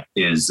something that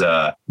is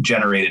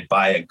generated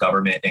by a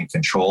government and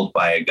controlled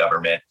by a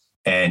government.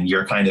 And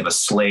you're kind of a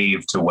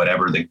slave to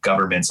whatever the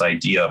government's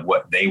idea of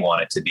what they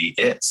want it to be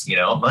is.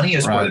 Money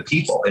is for the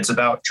people. It's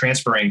about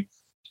transferring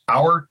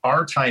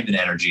our time and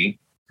energy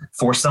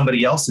for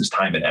somebody else's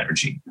time and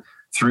energy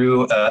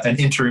through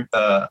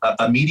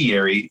a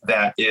mediary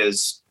that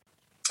is,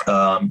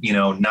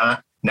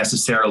 not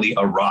necessarily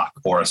a rock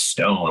or a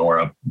stone or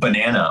a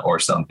banana or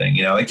something.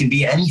 It can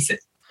be anything,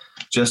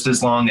 just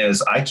as long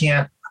as I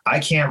can't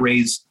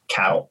raise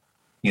cattle,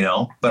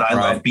 but I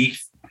love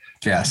beef.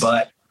 Yes.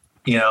 But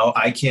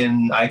I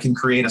can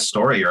create a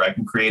story, or I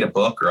can create a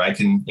book, or I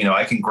can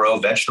grow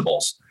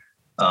vegetables.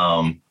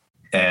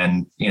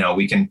 And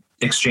we can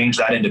exchange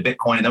that into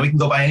Bitcoin, and then we can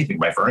go buy anything,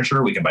 buy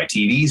furniture, we can buy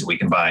TVs, we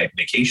can buy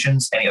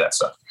vacations, any of that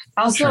stuff.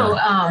 Also,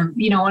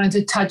 wanted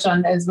to touch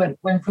on is when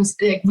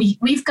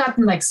we've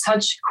gotten like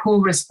such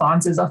cool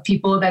responses of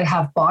people that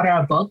have bought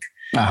our book.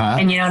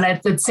 And,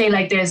 let's say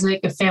like there's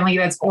like a family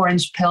that's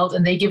orange pilled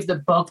and they give the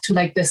book to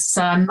like the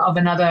son of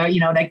another,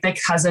 like their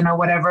cousin or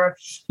whatever.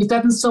 We've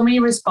gotten so many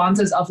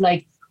responses of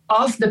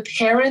the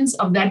parents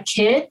of that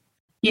kid,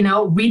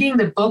 reading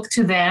the book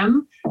to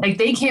them. Like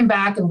they came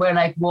back and were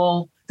like,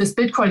 well, this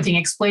Bitcoin thing,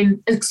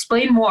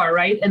 explain more,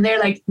 right? And they're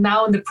like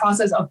now in the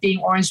process of being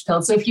orange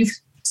pilled. So if you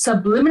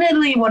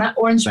subliminally want to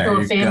orange pill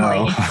a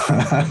family,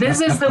 this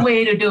is the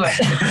way to do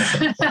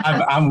it.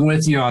 I'm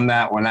with you on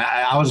that one.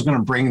 I was going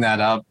to bring that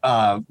up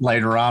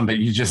later on, but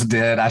you just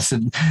did. I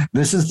said,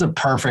 this is the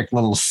perfect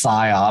little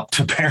psyop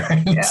to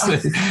parents. Yeah.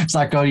 It's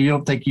like, oh, you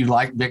don't think you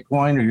like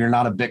Bitcoin or you're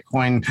not a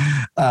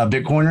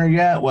Bitcoiner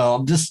yet?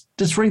 Well, just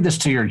read this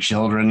to your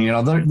children,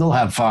 they'll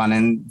have fun.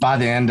 And by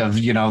the end of,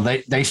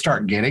 they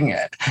start getting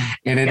it.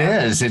 And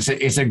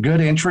it's a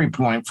good entry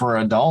point for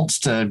adults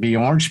to be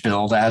orange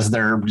pilled as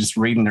they're just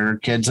reading their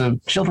kids a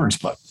children's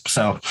book.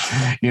 So,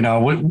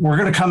 we're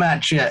going to come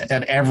at you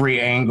at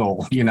every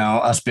angle,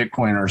 us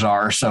Bitcoiners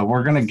are. So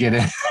we're going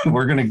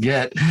to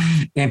get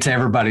into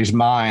everybody's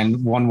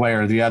mind one way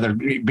or the other,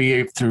 be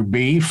it through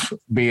beef,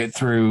 be it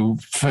through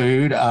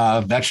food,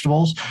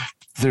 vegetables,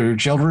 through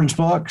children's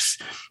books.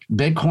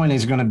 Bitcoin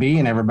is going to be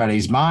in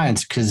everybody's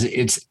minds because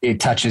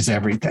it touches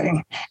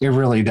everything. It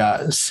really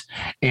does.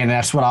 And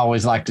that's what I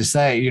always like to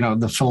say.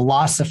 The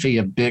philosophy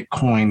of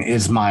Bitcoin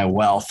is my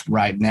wealth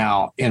right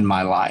now in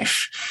my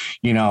life.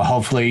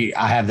 Hopefully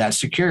I have that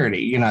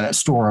security, that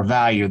store of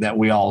value that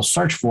we all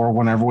search for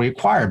whenever we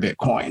acquire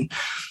Bitcoin.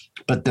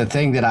 But the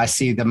thing that I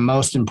see the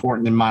most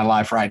important in my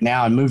life right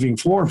now and moving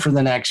forward for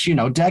the next,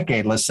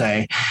 decade, let's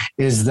say,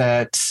 is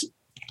that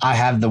I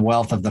have the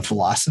wealth of the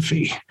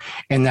philosophy.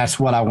 And that's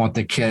what I want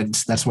the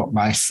kids. That's what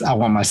I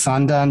want my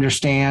son to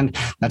understand.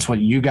 That's what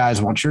you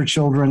guys want your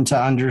children to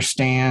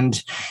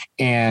understand.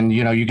 And,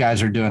 you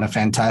guys are doing a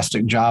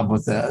fantastic job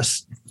with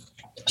this.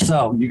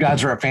 So you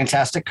guys are a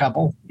fantastic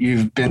couple.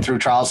 You've been through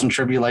trials and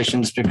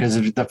tribulations because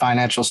of the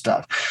financial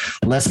stuff.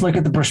 Let's look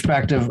at the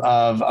perspective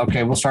of,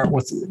 okay, we'll start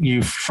with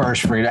you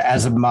first, Frida,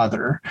 as a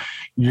mother,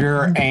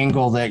 your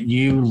angle that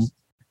you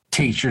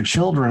teach your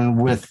children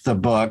with the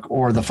book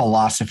or the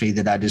philosophy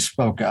that I just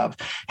spoke of.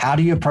 How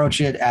do you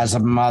approach it as a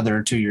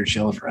mother to your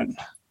children?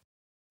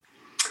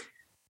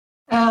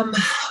 Not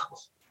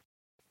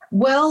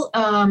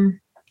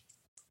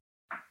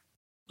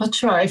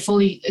sure I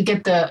fully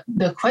get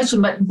the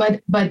question,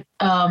 but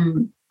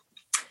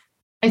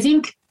I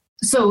think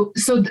so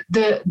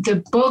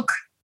the book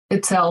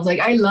itself, like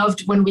I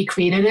loved when we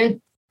created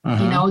it,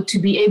 to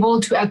be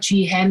able to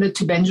actually hand it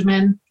to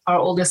Benjamin, our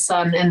oldest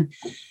son,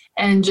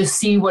 and just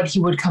see what he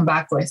would come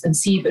back with and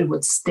see if it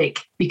would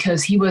stick,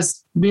 because he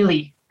was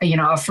really,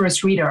 our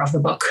first reader of the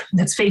book,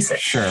 let's face it.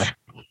 Sure.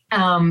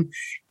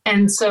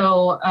 And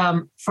so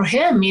for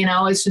him,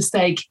 it's just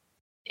like,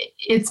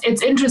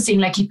 it's interesting.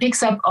 Like he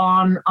picks up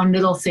on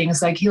little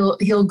things. Like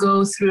he'll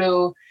go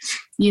through,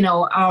 we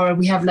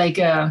have like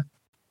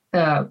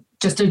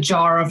just a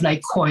jar of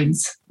like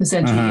coins,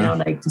 essentially,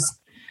 like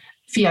just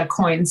fiat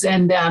coins.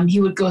 And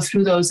he would go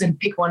through those and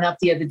pick one up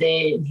the other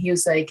day. And he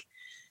was like,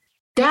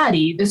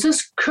 Daddy, this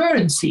is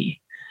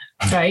currency,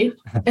 right?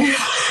 And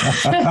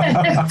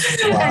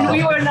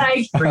we were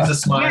like, brings a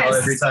smile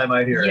every time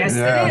I hear it. Yes,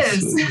 it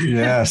is.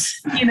 Yes.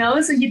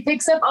 So he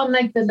picks up on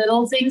like the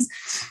little things.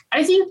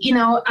 I think,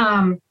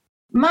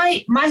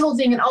 my whole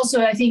thing, and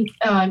also I think,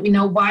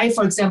 why,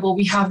 for example,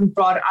 we haven't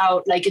brought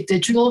out like a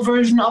digital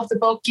version of the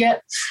book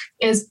yet,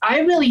 is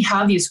I really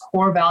have these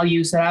core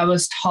values that I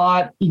was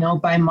taught,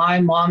 by my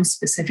mom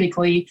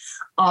specifically,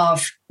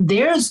 of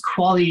there's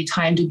quality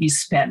time to be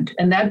spent.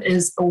 And that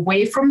is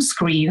away from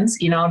screens,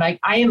 like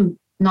I am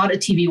not a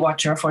TV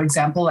watcher, for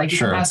example. Like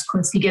sure. You can ask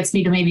Chris, he gets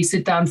me to maybe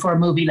sit down for a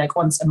movie like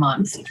once a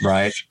month.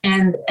 Right.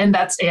 And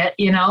that's it,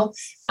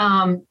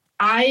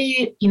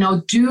 I,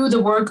 do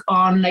the work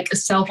on like a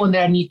cell phone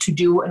that I need to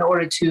do in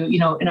order to,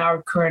 in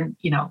our current,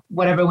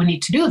 whatever we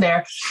need to do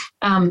there.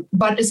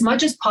 But as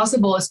much as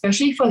possible,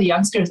 especially for the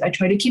youngsters, I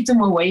try to keep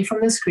them away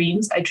from the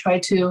screens. I try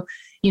to,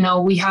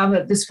 we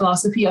have this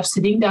philosophy of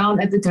sitting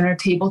down at the dinner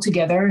table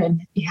together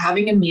and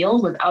having a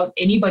meal without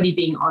anybody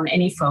being on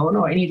any phone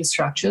or any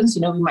distractions.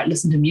 We might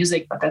listen to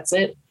music, but that's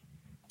it.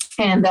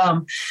 And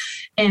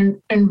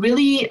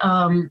really,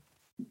 I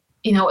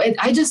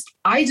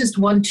just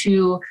want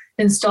to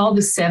install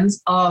the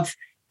sense of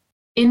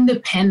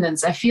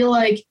independence. I feel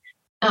like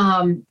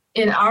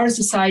in our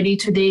society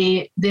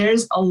today,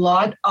 there's a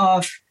lot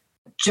of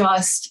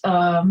just,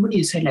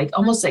 like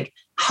almost like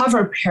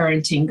hover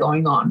parenting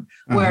going on,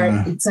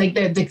 where it's like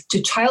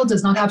the child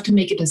does not have to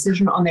make a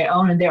decision on their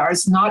own, and there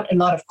is not a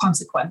lot of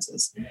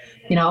consequences.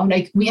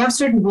 Like we have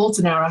certain rules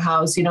in our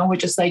house, we're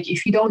just like,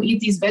 if you don't eat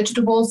these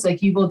vegetables,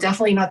 like you will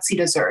definitely not see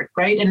dessert,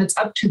 right? And it's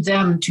up to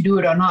them to do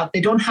it or not.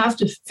 They don't have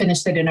to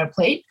finish their dinner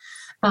plate,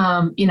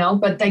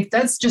 but like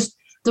that's just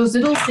those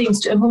little things,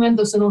 to implement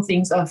those little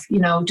things of,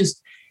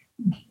 just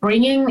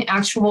bringing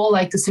actual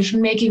like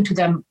decision making to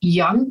them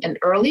young and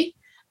early.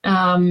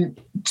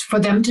 for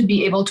them to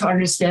be able to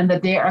understand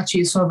that they're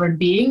actually a sovereign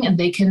being and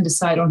they can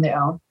decide on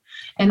their own.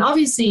 And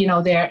obviously, you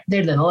know, they're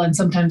little, and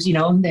sometimes, you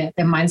know,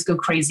 their minds go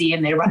crazy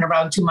and they run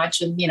around too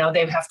much, and, you know,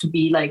 they have to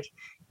be like,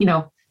 you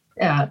know,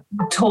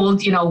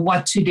 told, you know,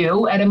 what to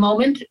do at a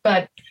moment.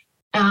 But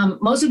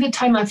most of the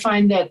time I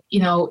find that, you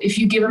know, if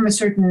you give them a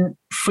certain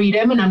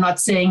freedom, and I'm not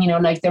saying, you know,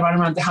 like they run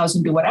around the house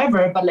and do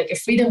whatever, but like a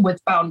freedom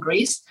with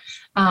boundaries,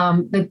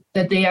 that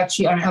they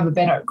actually have a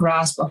better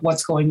grasp of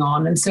what's going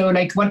on. And so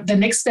like what the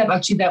next step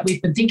actually that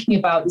we've been thinking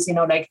about is, you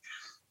know, like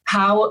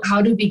how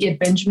do we get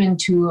Benjamin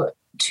to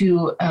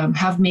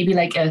have maybe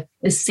like a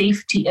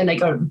safety,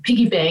 like a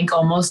piggy bank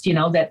almost, you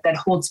know, that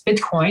holds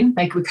Bitcoin.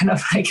 Like we're kind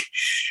of like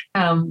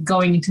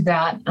going into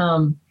that.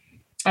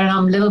 I don't know,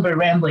 I'm a little bit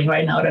rambling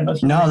right now. I don't know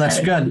if you No,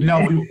 that's good.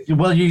 No,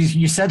 well,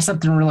 you said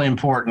something really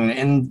important,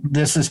 and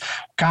this is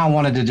kind of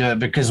wanted to do it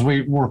because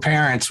we're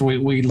parents.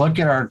 We look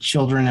at our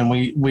children and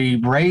we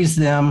raise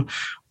them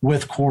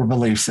with core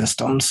belief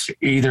systems.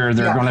 Either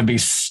they're going to be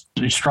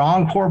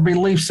strong core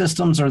belief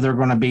systems or they're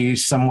going to be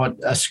somewhat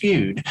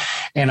skewed.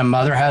 And a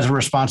mother has a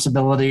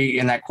responsibility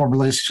in that core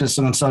belief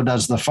system, and so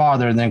does the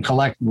father. And then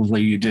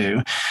collectively you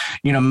do.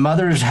 You know,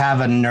 mothers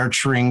have a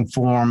nurturing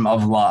form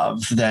of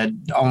love that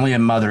only a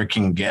mother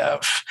can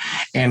give.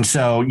 And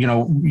so, you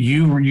know,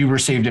 you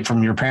received it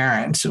from your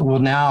parents. Well,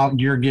 now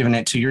you're giving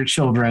it to your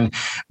children,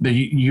 but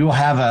you'll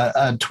have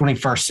a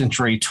 21st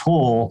century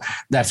tool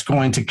that's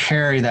going to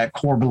carry that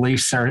core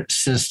belief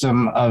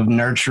system of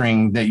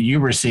nurturing that you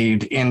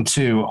received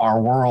into our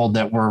world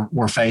that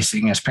we're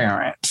facing as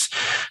parents.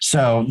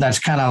 So that's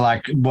kind of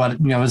like what,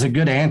 you know, is a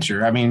good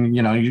answer. I mean,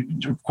 you know, you,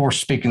 of course,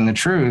 speaking the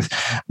truth,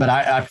 but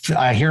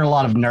I hear a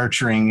lot of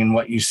nurturing in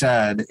what you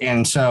said.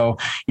 And so,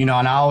 you know,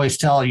 and I always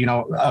tell, you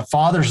know, a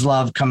father's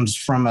love comes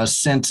from a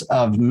sense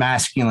of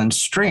masculine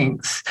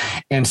strength.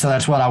 And so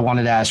that's what I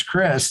wanted to ask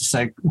Chris. It's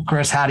like,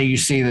 Chris, how do you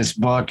see this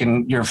book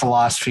and your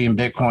philosophy in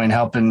Bitcoin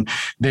helping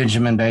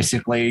Benjamin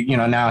basically, you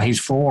know, now he's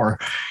 4,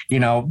 you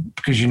know,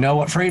 because you know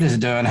what Frida's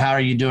doing. How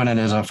are you doing it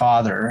as a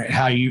father?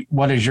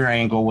 What is your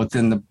angle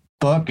within the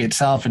book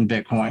itself in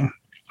Bitcoin?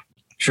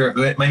 Sure.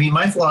 I mean,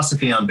 my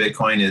philosophy on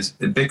Bitcoin is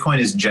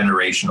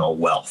generational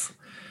wealth,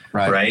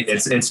 right?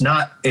 It's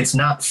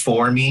not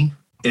for me.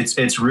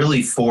 It's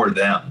really for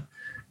them,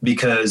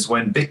 because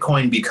when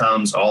Bitcoin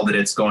becomes all that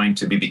it's going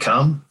to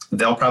become,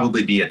 they'll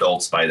probably be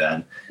adults by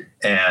then,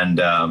 and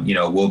you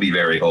know, we'll be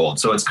very old.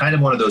 So it's kind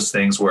of one of those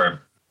things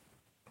where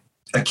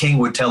a king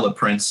would tell a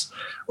prince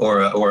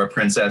or a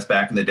princess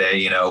back in the day,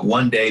 you know,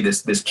 one day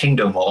this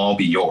kingdom will all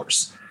be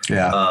yours.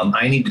 Yeah.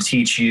 I need to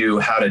teach you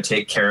how to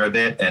take care of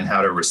it and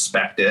how to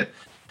respect it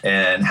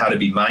and how to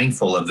be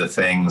mindful of the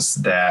things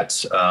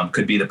that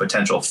could be the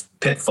potential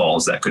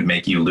pitfalls that could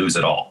make you lose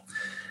it all.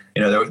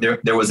 You know,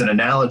 there was an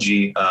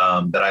analogy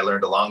that I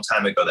learned a long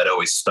time ago that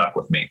always stuck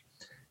with me.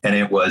 And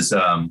it was,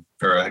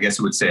 or I guess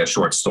it would say a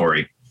short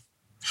story.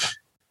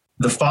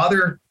 The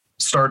father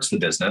starts the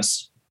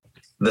business,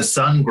 the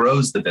son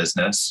grows the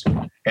business,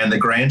 and the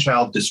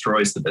grandchild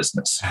destroys the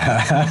business.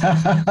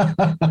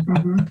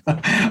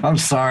 I'm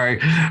sorry.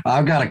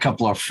 I've got a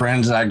couple of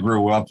friends I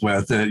grew up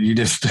with that you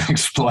just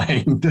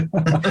explained.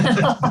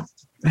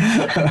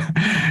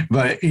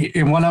 But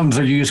one of them's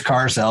a used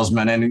car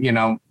salesman, and, you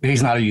know,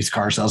 he's not a used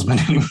car salesman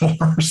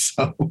anymore.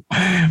 So,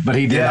 but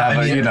he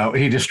did you know,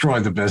 he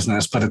destroyed the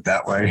business, put it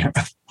that way.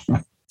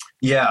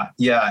 Yeah.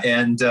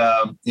 And,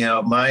 you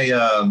know,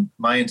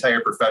 my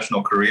entire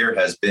professional career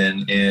has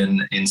been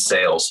in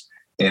sales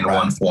in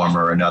one form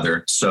or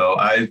another. So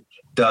I've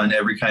done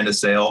every kind of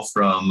sale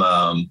from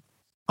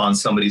on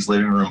somebody's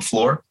living room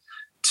floor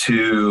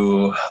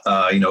to,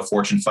 you know,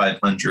 Fortune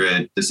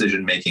 500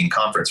 decision-making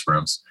conference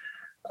rooms.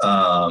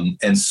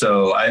 And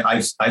so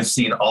I've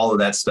seen all of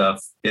that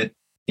stuff,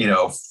 you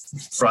know,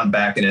 front,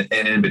 back, and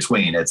in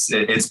between.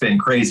 It's been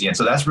crazy. And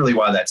so that's really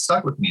why that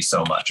stuck with me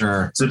so much.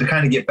 Sure. So to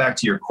kind of get back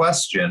to your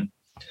question,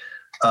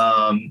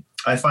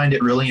 I find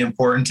it really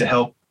important to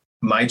help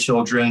my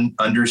children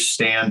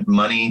understand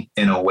money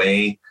in a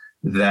way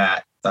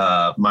that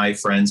my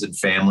friends and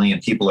family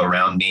and people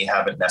around me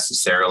haven't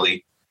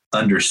necessarily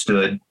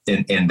understood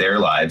in their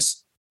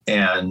lives.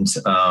 And,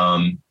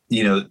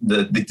 you know,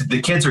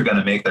 the kids are going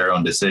to make their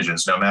own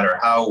decisions, no matter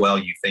how well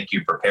you think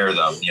you prepare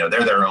them. You know,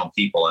 they're their own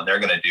people, and they're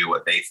going to do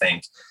what they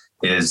think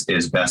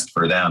is best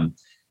for them.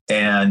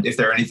 And if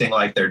they're anything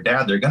like their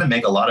dad, they're going to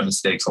make a lot of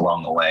mistakes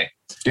along the way.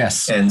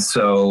 Yes. And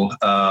so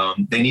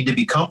they need to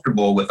be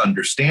comfortable with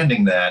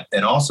understanding that,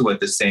 and also at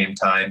the same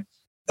time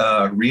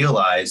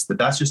realize that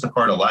that's just a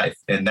part of life,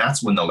 and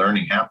that's when the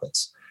learning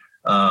happens.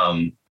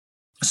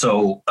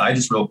 So I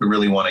just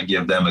really want to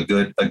give them a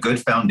good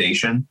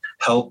foundation,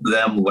 help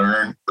them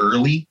learn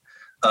early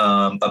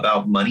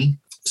about money,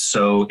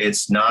 so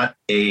it's not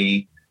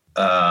a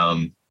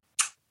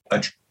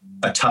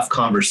tough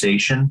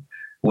conversation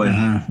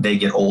when they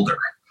get older.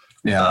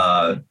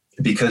 Yeah.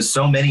 Because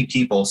so many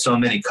people, so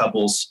many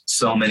couples,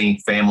 so many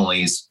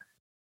families,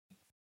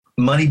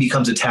 money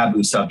becomes a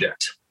taboo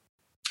subject,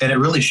 and it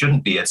really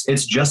shouldn't be.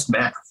 It's just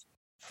math.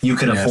 You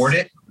can afford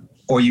it,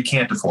 or you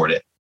can't afford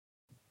it.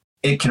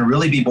 it can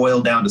really be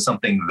boiled down to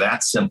something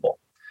that simple.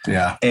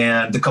 Yeah.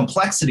 And the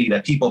complexity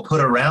that people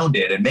put around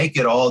it and make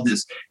it all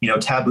this,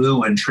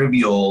 taboo and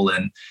trivial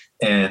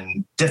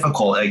and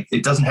difficult.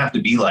 It doesn't have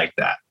to be like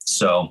that.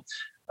 So,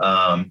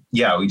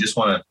 we just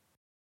want to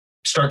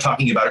start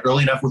talking about it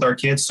early enough with our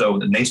kids. So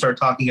when they start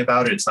talking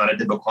about it, it's not a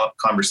difficult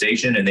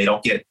conversation and they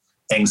don't get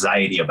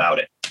anxiety about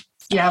it.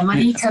 Yeah.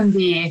 Money can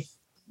be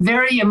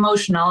very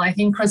emotional. I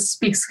think Chris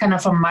speaks kind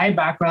of from my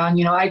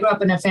background. I grew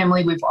up in a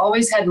family, we've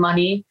always had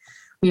money.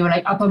 We were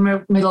like upper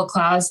middle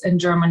class in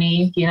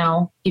Germany,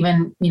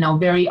 even,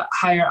 very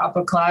higher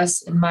upper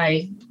class in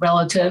my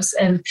relatives.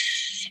 And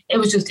it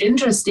was just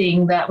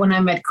interesting that when I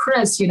met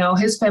Chris,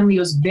 his family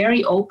was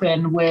very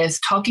open with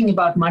talking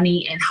about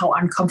money and how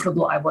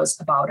uncomfortable I was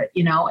about it,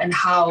 and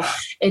how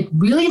it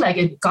really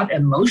it got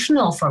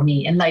emotional for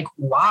me and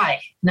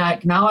why.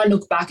 Now I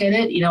look back at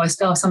it, I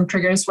still have some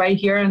triggers right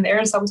here and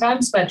there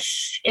sometimes, but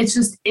it's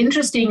just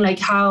interesting,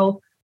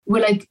 how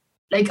we're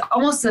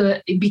almost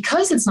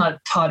because it's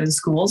not taught in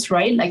schools,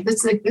 right?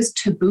 This this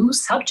taboo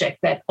subject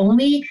that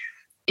only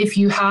if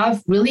you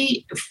have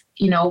really,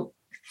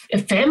 a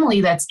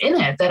family that's in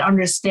it that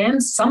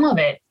understands some of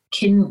it,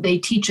 can they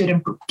teach it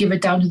and give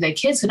it down to their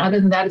kids. And other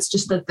than that, it's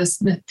just this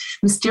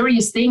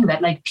mysterious thing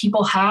that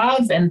people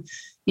have, and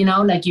you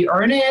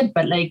earn it,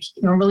 but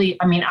really,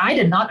 I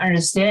did not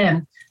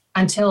understand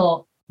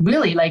until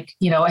really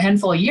a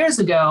handful of years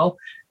ago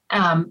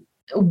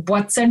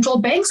what central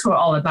banks were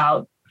all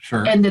about.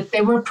 Sure. And that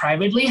they were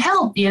privately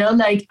held,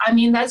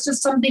 that's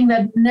just something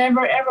that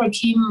never, ever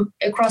came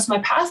across my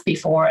path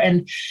before.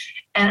 And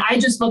I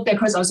just looked at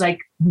Chris, I was like,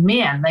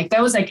 man,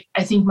 that was I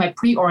think my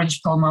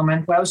pre-orange pill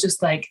moment where I was just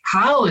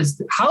how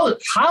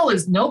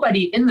is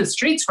nobody in the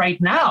streets right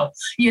now,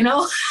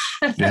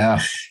 Yeah.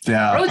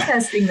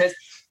 protesting this.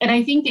 And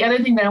I think the other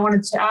thing that I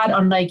wanted to add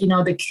on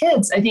the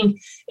kids, I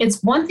think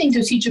it's one thing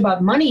to teach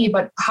about money,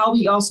 but how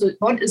we also,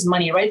 what is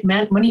money, right?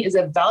 Money is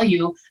a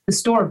value, the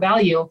store of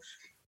value.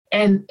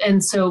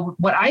 And so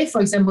what I,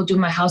 for example, do in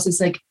my house is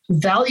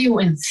value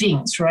in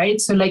things, right?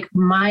 So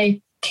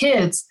my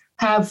kids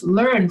have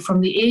learned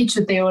from the age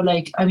that they were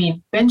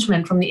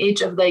Benjamin from the age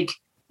of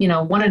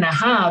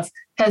 1.5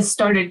 has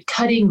started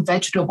cutting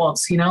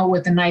vegetables,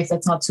 with a knife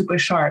that's not super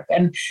sharp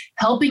and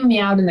helping me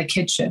out in the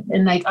kitchen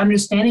and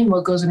understanding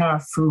what goes in our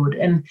food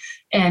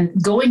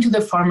and going to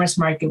the farmer's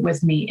market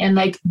with me and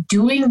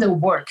doing the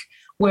work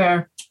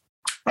where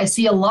I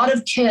see a lot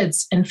of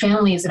kids and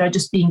families that are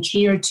just being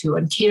catered to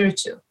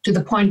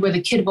the point where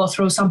the kid will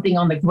throw something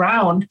on the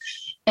ground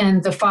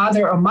and the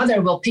father or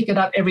mother will pick it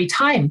up every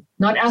time,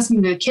 not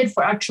asking the kid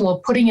for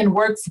actual putting in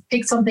work to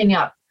pick something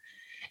up.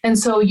 And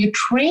so you're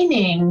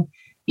training,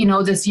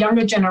 this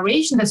younger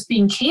generation that's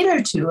being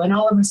catered to, and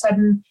all of a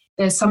sudden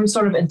there's some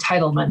sort of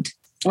entitlement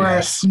where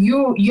Yes.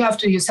 you have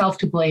to yourself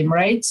to blame,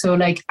 right? So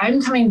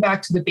I'm coming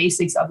back to the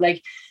basics of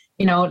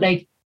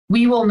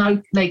we will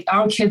not,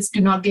 our kids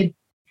do not get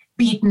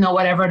beaten or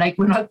whatever,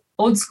 we're not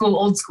old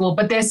school,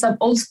 but there's some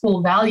old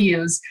school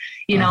values,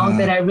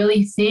 that I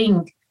really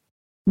think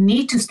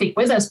need to stick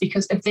with us,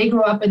 because if they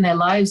grow up in their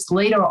lives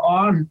later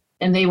on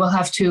and they will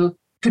have to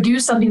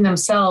produce something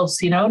themselves,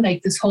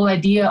 this whole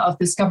idea of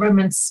this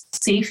government's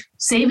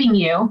saving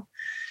you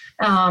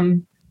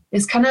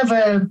is kind of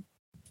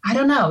I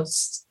don't know.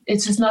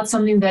 It's just not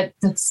something that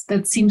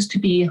seems to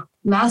be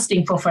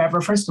lasting for forever,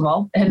 first of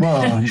all. And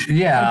well,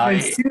 yeah,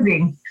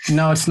 soothing.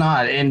 No, it's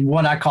not. And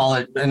what I call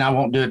it, and I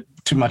won't do it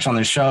too much on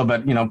this show,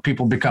 but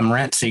people become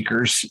rent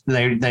seekers.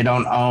 They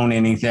don't own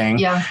anything.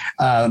 Yeah.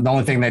 The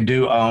only thing they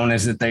do own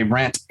is that they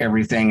rent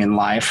everything in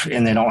life,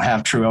 and they don't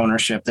have true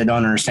ownership. They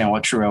don't understand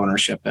what true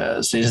ownership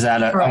is. Is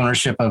that an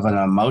ownership of an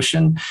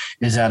emotion?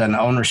 Is that an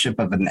ownership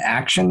of an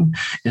action?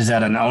 Is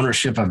that an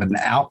ownership of an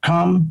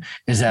outcome?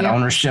 Is that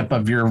ownership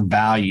of your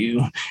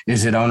value?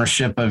 Is it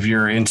ownership of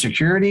your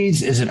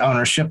insecurities? Is it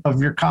ownership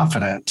of your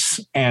confidence?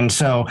 And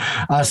so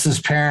us as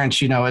parents,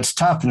 it's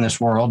tough in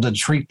this world to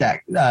treat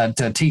that,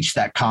 to teach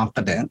that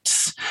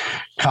confidence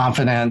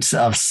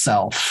of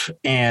self.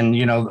 And,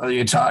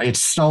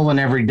 it's stolen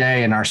every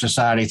day in our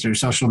society through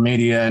social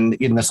media and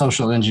in the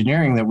social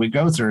engineering that we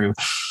go through.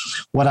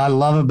 What I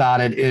love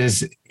about it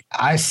is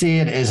I see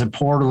it as a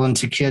portal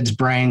into kids'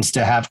 brains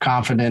to have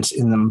confidence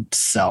in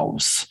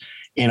themselves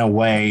in a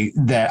way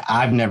that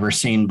I've never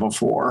seen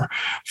before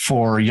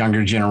for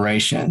younger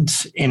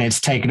generations. And it's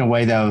taken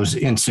away those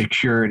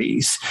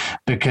insecurities,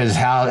 because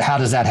how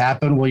does that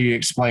happen? Well, you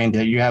explained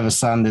it. You have a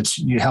son that's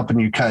helping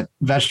you cut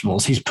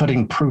vegetables. He's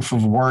putting proof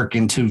of work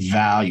into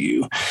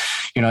value.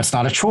 It's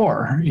not a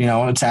chore,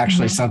 it's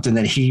actually something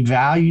that he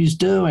values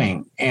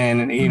doing.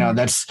 And,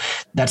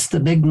 that's the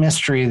big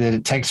mystery that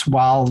it takes a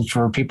while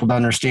for people to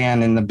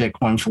understand in the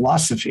Bitcoin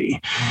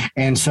philosophy.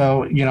 And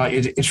so,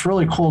 it's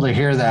really cool to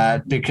hear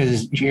that,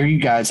 because here you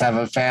guys have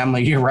a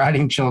family, you're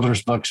writing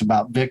children's books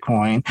about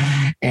Bitcoin.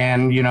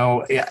 And,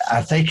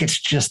 I think it's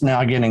just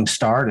now getting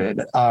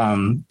started,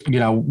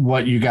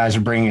 what you guys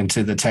are bringing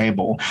to the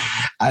table.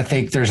 I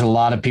think there's a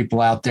lot of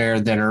people out there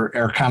that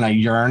are kind of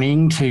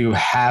yearning to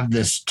have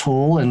this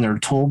tool in their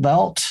tool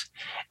belt.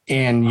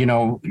 And,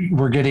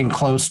 we're getting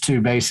close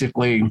to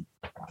basically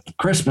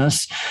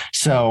Christmas.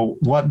 So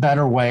what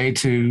better way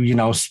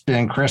to,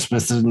 spend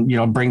Christmas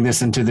and, bring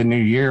this into the new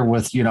year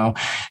with,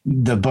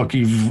 the book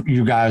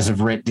you guys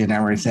have written and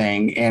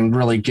everything, and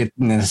really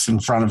getting this in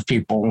front of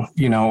people.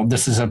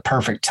 This is a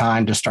perfect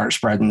time to start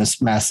spreading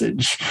this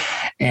message.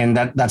 And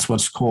that's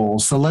what's cool.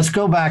 So let's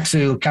go back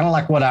to kind of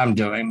like what I'm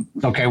doing.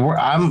 Okay.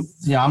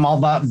 I'm all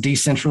about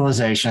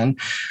decentralization.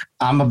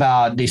 I'm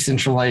about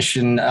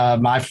decentralization.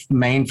 My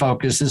main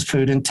focus is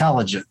food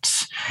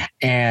intelligence.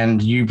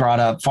 And you brought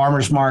up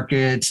farmers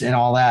markets and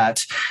all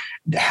that.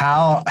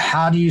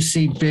 How do you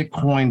see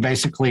Bitcoin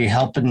basically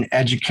helping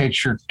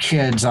educate your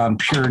kids on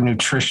pure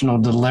nutritional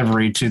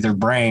delivery to their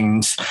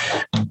brains,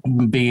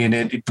 being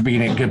it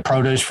good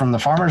produce from the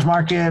farmers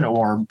market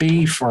or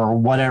beef or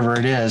whatever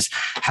it is?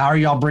 How are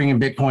y'all bringing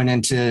Bitcoin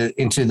into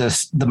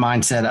the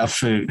mindset of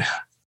food?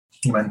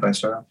 You mind if I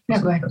start?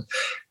 Yeah, go ahead.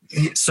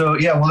 So,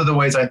 yeah, one of the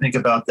ways I think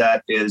about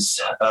that is,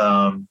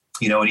 when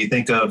you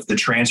think of the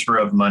transfer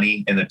of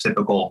money in the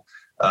typical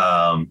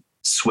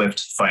SWIFT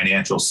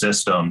financial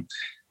system,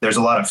 there's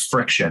a lot of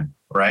friction,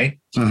 right?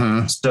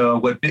 Mm-hmm. So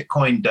what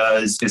Bitcoin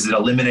does is it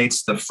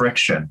eliminates the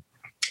friction.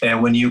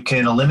 And when you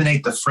can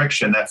eliminate the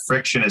friction, that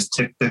friction is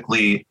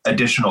typically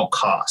additional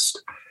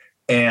cost.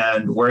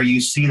 And where you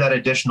see that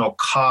additional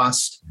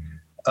cost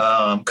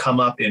come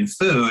up in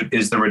food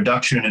is the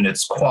reduction in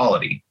its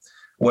quality.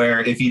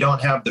 Where if you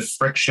don't have the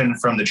friction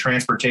from the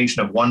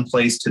transportation of one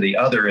place to the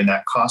other and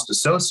that cost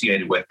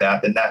associated with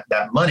that, then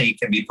that money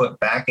can be put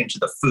back into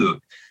the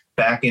food,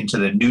 back into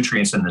the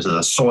nutrients, into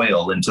the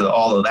soil, into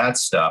all of that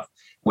stuff,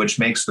 which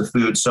makes the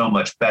food so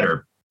much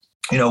better.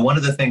 One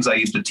of the things I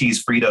used to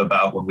tease Frida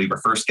about when we were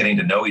first getting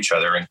to know each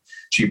other, and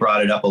she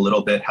brought it up a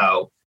little bit,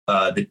 how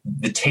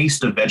the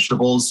taste of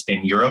vegetables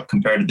in Europe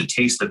compared to the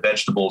taste of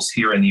vegetables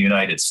here in the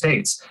United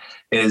States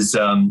is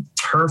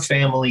her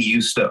family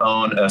used to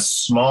own a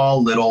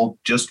small little,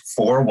 just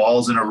 4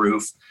 walls and a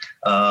roof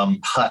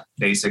hut,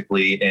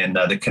 basically, in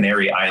the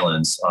Canary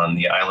Islands on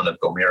the island of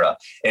Gomera.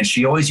 And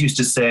she always used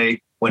to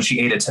say, when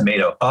she ate a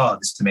tomato, "Oh,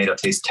 this tomato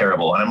tastes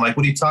terrible." And I'm like,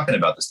 "What are you talking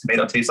about? This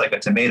tomato tastes like a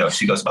tomato."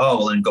 She goes, "Oh,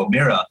 well, in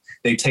Gomera,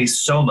 they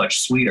taste so much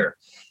sweeter."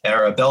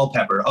 Or a bell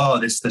pepper, "Oh,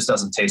 this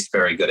doesn't taste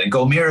very good. In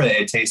Gomera,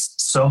 it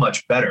tastes so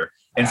much better."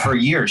 And for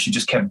years, she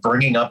just kept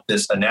bringing up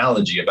this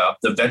analogy about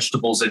the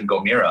vegetables in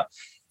Gomera.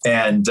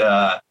 And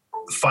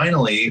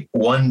finally,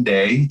 one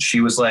day,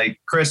 she was like,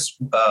 "Chris,"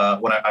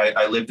 when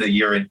I lived a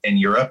year in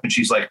Europe, and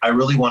she's like, "I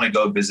really want to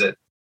go visit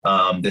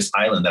this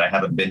island that I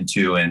haven't been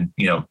to in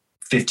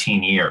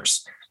 15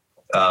 years.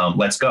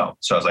 Let's go."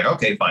 So I was like,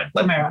 "Okay, fine.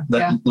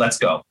 Let's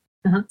go."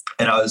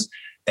 Uh-huh.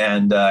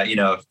 And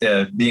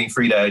being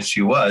Frida as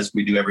she was,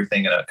 we do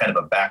everything in a kind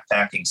of a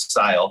backpacking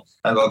style.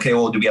 I go, "Okay,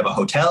 well, do we have a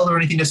hotel or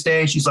anything to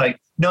stay?" She's like,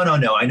 No.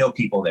 I know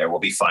people there. We'll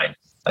be fine."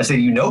 I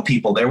said, "You know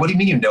people there? What do you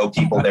mean you know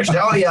people there?" She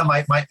said, "Oh yeah,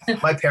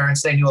 my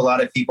parents, they knew a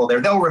lot of people there.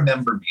 They'll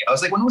remember me." I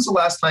was like, "When was the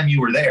last time you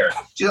were there?"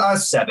 She said, "I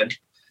was 7.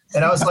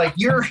 And I was like,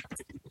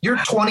 You're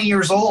 20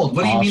 years old.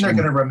 What do you mean they're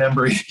going to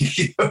remember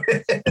you?"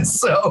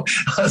 So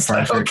I was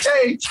like,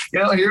 "Okay,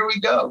 here we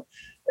go."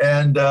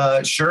 And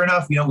sure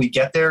enough, we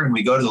get there and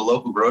we go to the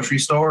local grocery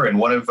store,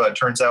 and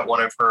turns out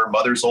one of her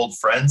mother's old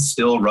friends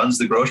still runs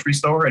the grocery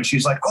store. And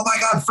she's like, "Oh my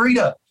God,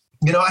 Frida,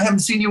 I haven't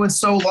seen you in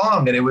so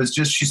long." And it was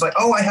just, she's like,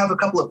 "Oh, I have a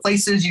couple of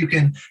places you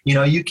can,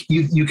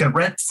 you can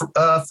rent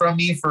from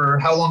me for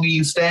how long are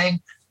you staying?"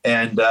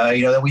 And,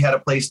 then we had a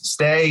place to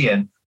stay.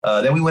 And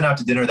then we went out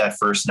to dinner that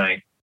first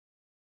night,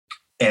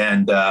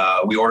 and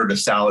we ordered a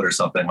salad or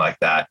something like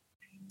that.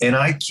 And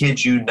I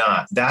kid you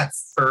not, that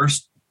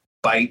first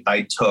bite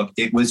I took,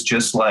 it was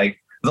just like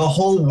the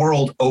whole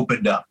world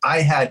opened up.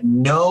 I had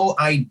no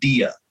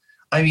idea.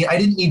 I mean, I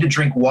didn't need to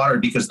drink water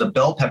because the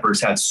bell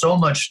peppers had so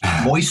much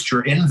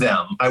moisture in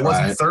them. I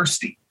wasn't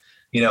thirsty,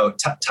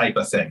 type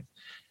of thing.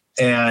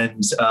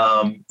 And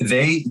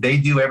they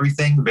do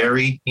everything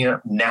very,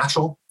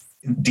 natural,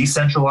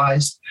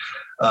 decentralized.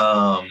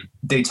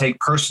 They take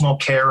personal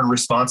care and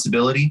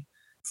responsibility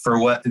for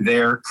what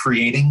they're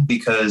creating,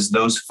 because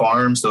those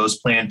farms, those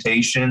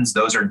plantations,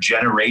 those are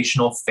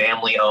generational,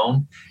 family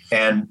owned,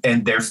 and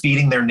they're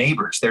feeding their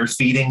neighbors, they're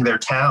feeding their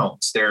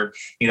towns, they're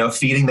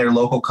feeding their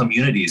local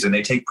communities, and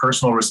they take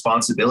personal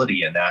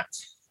responsibility in that.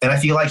 And I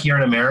feel like here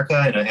in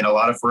America and in a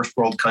lot of first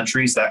world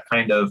countries, that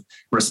kind of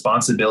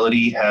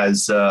responsibility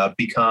has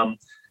become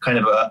kind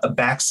of a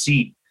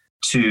backseat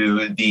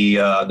to the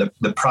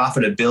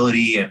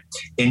profitability and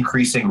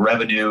increasing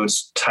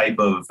revenues type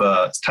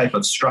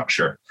of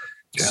structure.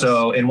 Yes.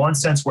 So in one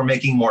sense, we're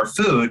making more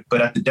food,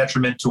 but at the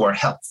detriment to our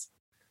health.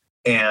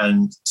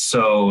 And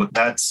so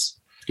that's,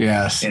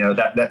 yes,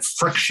 that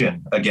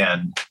friction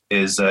again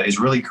is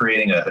really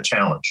creating a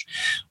challenge.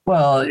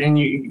 Well, and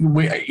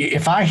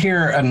if I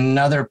hear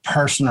another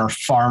person or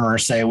farmer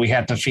say we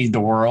have to feed the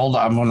world,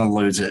 I'm going to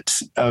lose it.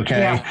 Okay.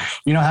 Yeah.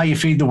 You know how you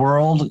feed the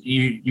world?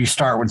 You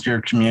start with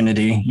your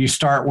community. You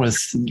start with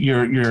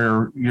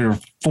your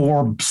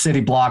 4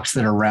 city blocks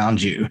that are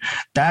around you.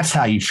 That's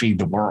how you feed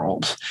the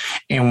world.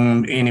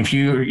 And if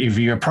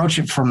you approach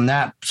it from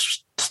that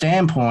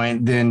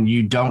standpoint, then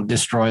you don't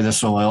destroy the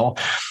soil.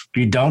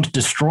 You don't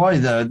destroy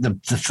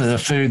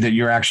the food that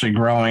you're actually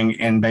growing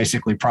and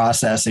basically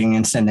processing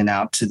and sending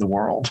out to the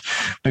world.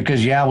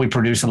 Because we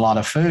produce a lot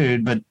of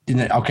food, but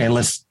okay,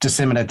 let's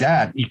disseminate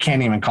that. You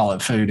can't even call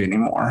it food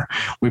anymore.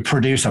 We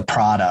produce a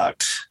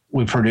product.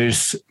 We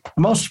produce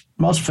most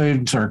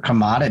foods are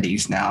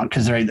commodities now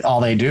because all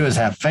they do is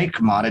have fake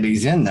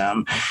commodities in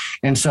them.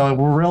 And so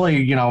we're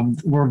really,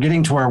 we're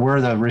getting to where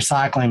we're the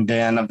recycling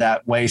bin of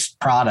that waste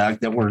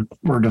product that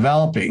we're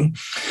developing.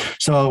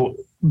 So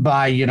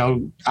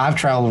I've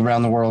traveled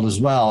around the world as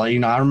well.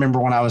 I remember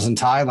when I was in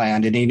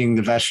Thailand and eating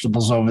the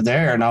vegetables over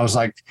there, and I was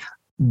like,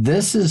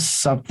 this is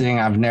something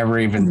I've never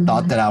even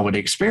thought that I would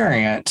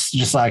experience,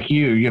 just like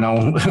you,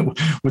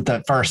 with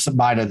that first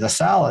bite of the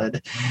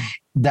salad.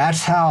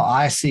 That's how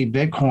I see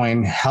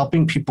Bitcoin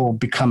helping people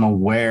become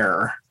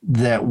aware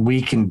that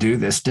we can do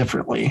this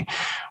differently.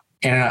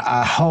 And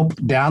I hope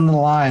down the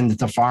line that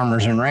the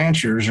farmers and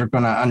ranchers are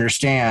going to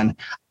understand,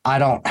 I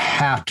don't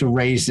have to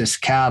raise this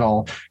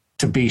cattle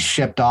to be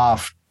shipped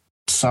off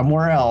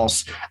somewhere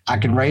else. I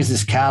can raise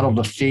this cattle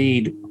to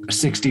feed a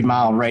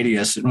 60-mile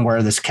radius and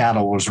where this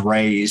cattle was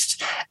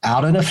raised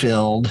out in a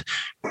field,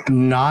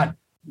 not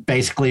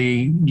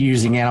basically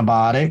using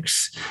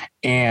antibiotics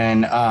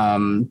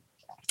and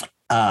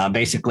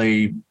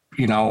basically,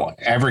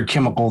 every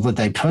chemical that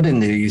they put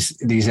into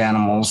these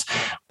animals,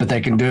 but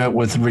they can do it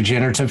with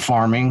regenerative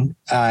farming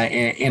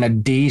in a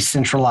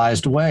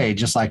decentralized way.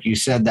 Just like you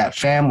said, that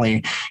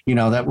family,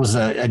 that was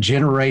a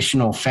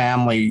generational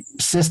family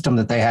system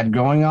that they had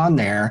going on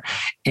there.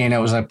 And it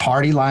was a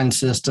party line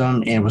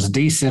system. It was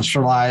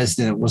decentralized.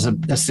 And it was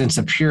a sense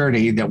of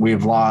purity that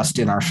we've lost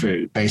in our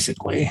food,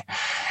 basically.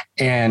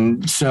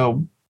 And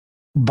so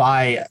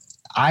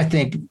I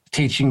think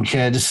teaching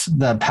kids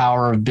the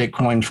power of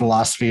Bitcoin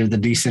philosophy of the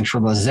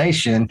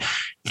decentralization,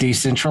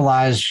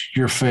 decentralize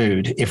your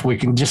food. If we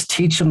can just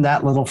teach them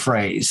that little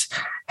phrase,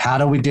 how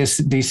do we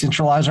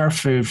decentralize our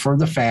food for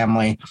the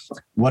family?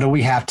 What do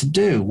we have to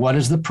do? What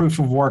is the proof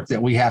of work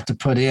that we have to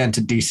put in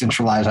to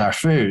decentralize our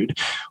food?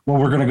 Well,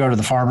 we're going to go to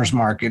the farmer's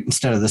market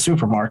instead of the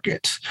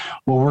supermarket.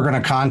 Well, we're going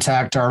to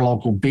contact our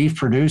local beef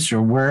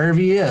producer. Wherever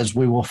he is,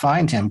 we will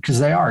find him because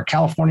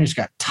California's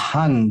got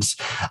tons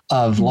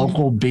of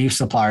local beef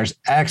suppliers.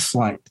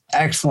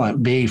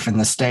 Excellent beef in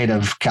the state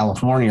of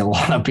California. A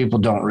lot of people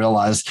don't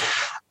realize.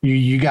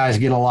 You guys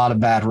get a lot of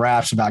bad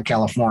raps about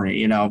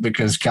California,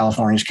 because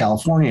California's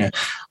California.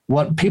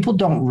 What people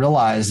don't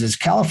realize is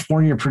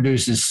California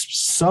produces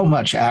so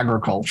much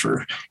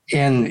agriculture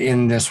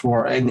in this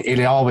world, and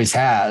it always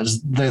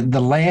has.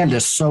 The land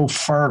is so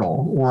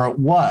fertile, or it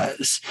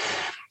was.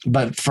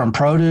 But from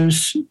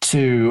produce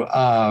to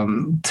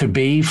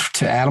beef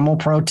to animal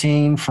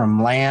protein,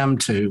 from lamb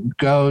to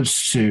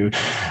goats to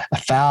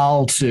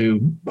fowl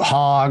to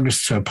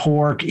hogs to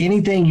pork,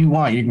 anything you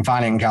want, you can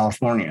find it in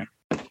California.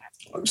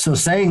 So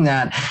saying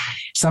that,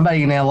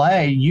 somebody in LA,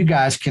 you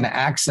guys can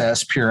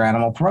access pure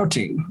animal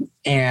protein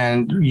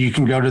and you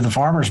can go to the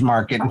farmer's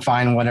market and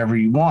find whatever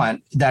you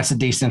want. That's a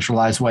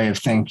decentralized way of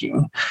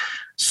thinking.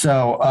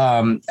 So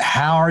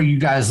how are you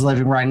guys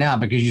living right now?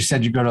 Because you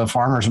said you go to the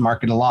farmer's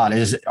market a lot.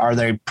 Are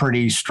they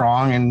pretty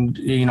strong? And,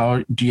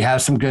 do you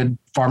have some good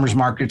farmer's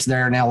markets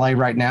there in LA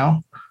right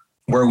now?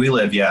 Where we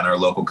live, in our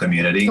local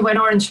community. In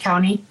Orange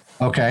County.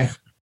 Okay.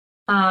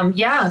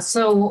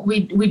 So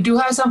we do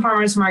have some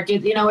farmers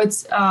market.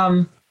 It's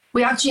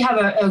we actually have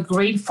a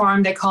great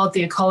farm. They call it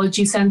the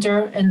Ecology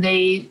Center, and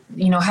they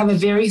have a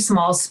very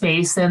small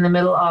space in the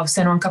middle of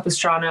San Juan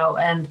Capistrano,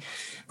 and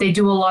they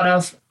do a lot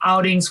of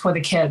outings for the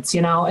kids.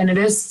 And it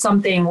is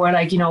something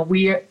where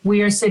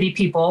we are city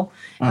people,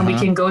 and we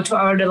can go to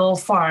our little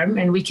farm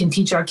and we can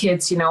teach our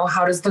kids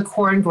how does the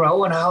corn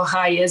grow and how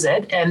high is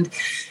it, and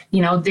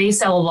they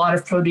sell a lot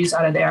of produce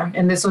out of there.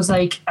 And this was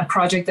a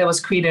project that was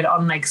created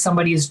on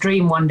somebody's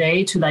dream one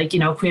day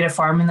to create a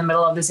farm in the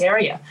middle of this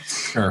area.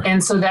 Sure.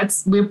 And so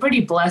we're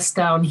pretty blessed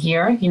down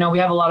here. We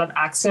have a lot of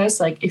access,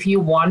 if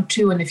you want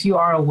to, and if you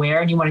are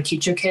aware and you want to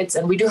teach your kids,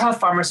 and we do have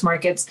farmers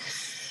markets.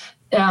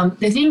 I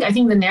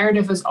think the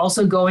narrative is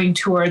also going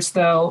towards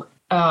people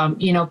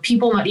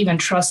not even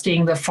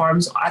trusting the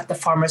farms at the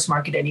farmers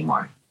market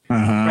anymore.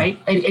 Right.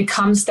 It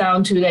comes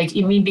down to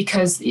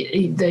because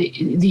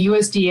the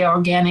USDA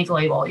organic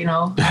label,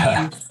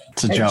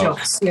 it's a joke.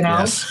 Jokes,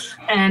 Yes.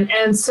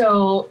 And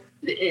so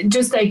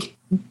just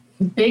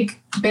big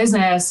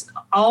business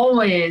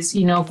always,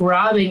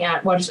 grabbing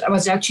at what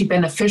was actually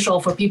beneficial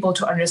for people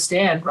to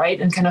understand,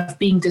 right? And kind of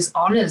being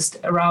dishonest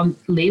around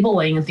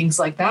labeling and things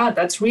like that.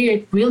 That's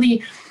really,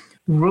 really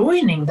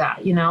ruining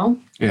that,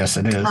 Yes,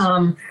 it is.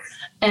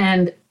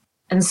 And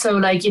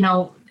so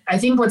I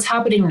think what's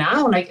happening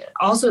now,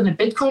 also in the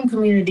Bitcoin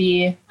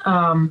community,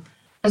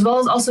 as well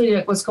as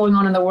also what's going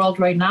on in the world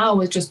right now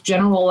with just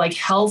general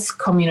health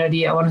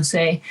community, I want to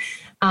say,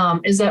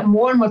 is that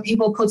more and more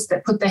people put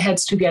their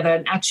heads together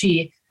and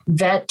actually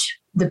vet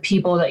the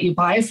people that you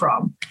buy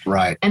from.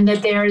 Right. And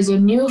that there is a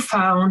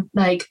newfound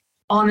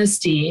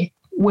honesty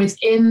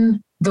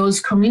within those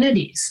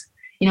communities.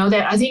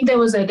 that I think there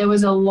was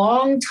a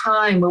long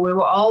time where we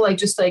were all like,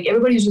 just like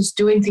everybody's just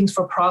doing things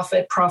for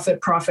profit.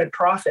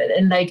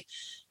 And like,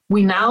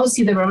 we now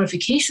see the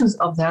ramifications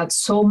of that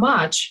so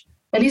much,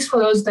 at least for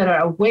those that are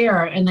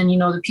aware. And then,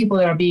 the people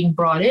that are being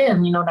brought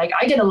in, like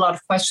I get a lot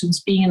of questions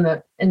being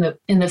in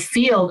the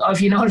field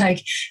of,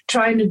 like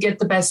trying to get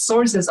the best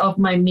sources of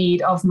my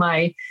meat, of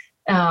my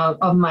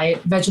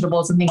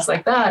vegetables and things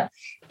like that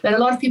a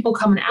lot of people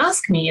come and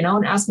ask me,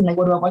 and ask me like,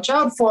 what do I watch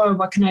out for?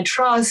 What can I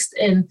trust?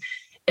 And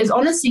it's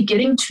honestly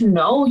getting to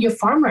know your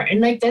farmer.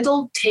 And like,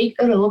 that'll take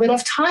a little bit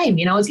of time.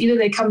 It's either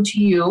they come to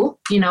you,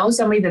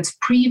 somebody that's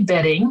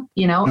pre-vetting,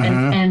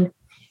 and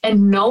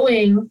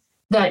knowing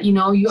that,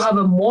 you have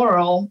a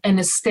moral and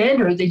a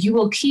standard that you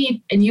will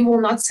keep and you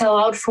will not sell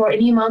out for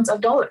any amounts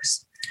of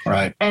dollars.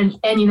 Right. And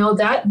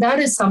that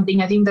is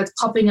something I think that's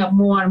popping up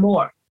more and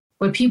more,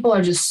 where people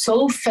are just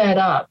so fed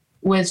up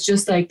with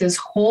just like this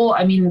whole,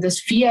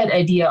 this fiat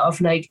idea of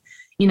like,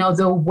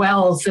 the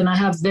wealth, and I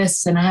have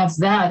this and I have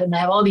that and I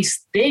have all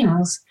these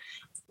things,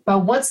 but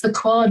what's the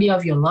quality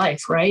of your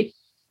life, right?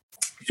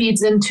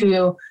 Feeds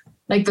into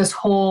like this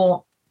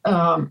whole,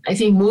 I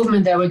think,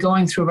 movement that we're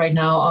going through right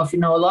now of, a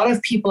lot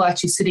of people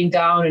actually sitting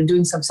down and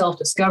doing some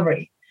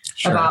self-discovery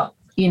about,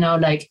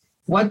 like,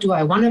 what do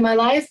I want in my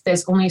life?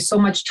 There's only so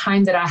much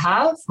time that I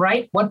have,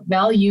 right? What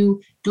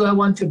value do I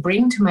want to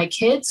bring to my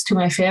kids, to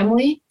my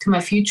family, to my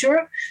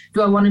future?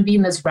 Do I want to be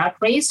in this rat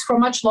race for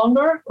much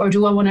longer? Or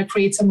do I want to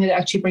create something that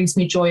actually brings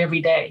me joy every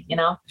day,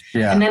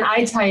 Yeah. And then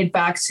I tie it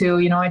back to,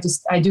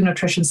 I do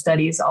nutrition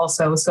studies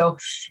also. So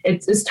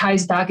it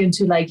ties back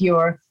into like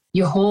your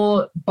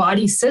whole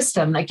body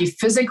system, like your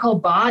physical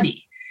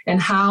body,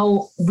 and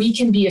how we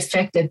can be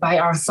affected by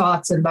our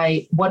thoughts and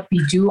by what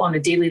we do on a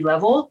daily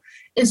level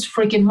is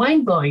freaking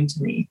mind-blowing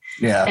to me.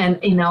 Yeah.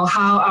 And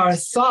how our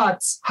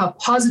thoughts, how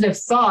positive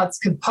thoughts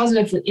can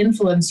positively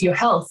influence your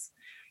health,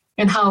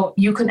 and how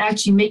you can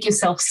actually make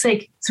yourself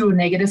sick through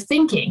negative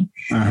thinking.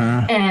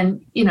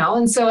 And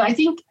and so I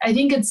think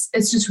it's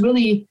just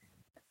really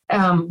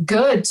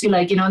good to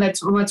like,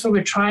 that's what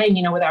we're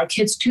trying, with our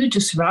kids too, to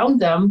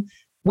surround them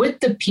with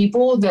the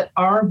people that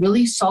are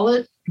really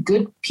solid,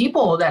 good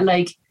people that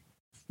like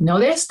know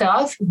their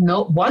stuff,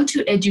 want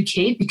to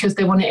educate because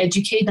they want to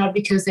educate, not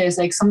because there's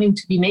like something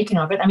to be making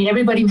of it.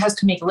 Everybody has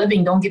to make a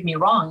living, don't get me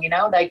wrong,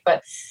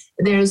 but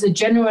there's a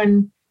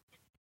genuine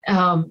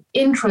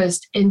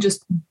interest in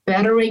just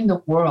bettering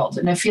the world.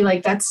 And I feel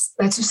like that's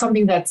just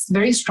something that's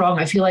very strong.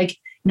 I feel like,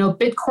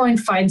 Bitcoin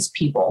finds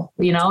people,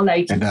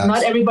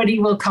 not everybody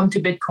will come to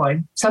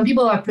Bitcoin. Some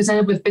people are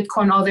presented with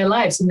Bitcoin all their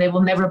lives and they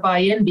will never buy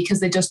in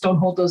because they just don't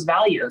hold those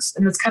values.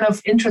 And it's kind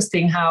of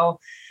interesting how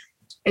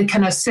it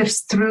kind of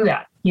sifts through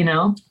that,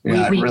 Yeah, we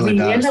does.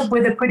 end up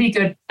with a pretty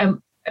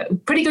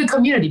good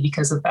community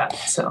because of that.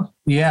 So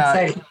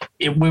yeah,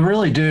 we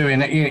really do.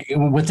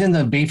 And within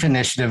the Beef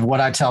Initiative,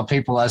 what I tell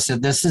people, I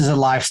said, this is a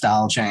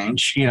lifestyle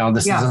change.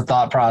 This is a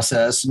thought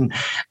process. And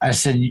I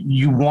said,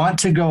 you want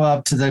to go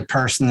up to the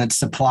person that's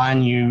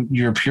supplying you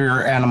your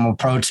pure animal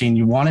protein.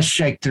 You want to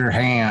shake their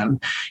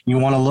hand. You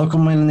want to look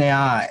them in the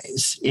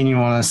eyes and you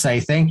want to say,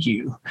 thank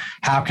you.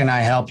 How can I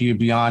help you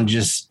beyond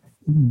just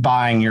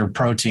buying your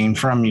protein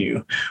from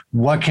you?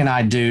 What can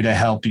I do to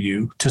help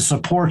you, to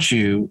support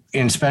you?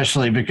 And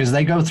especially because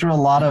they go through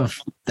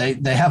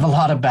they have a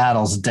lot of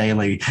battles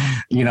daily.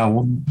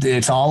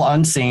 It's all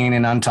unseen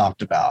and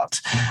untalked about.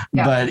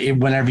 Yeah. But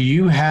whenever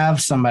you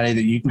have somebody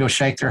that you can go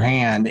shake their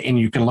hand and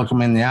you can look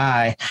them in the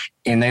eye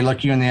and they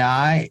look you in the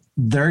eye,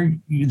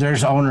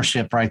 there's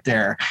ownership right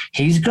there.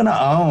 He's going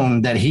to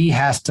own that he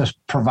has to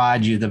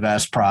provide you the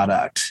best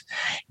product.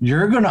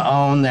 You're going to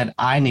own that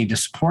I need to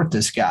support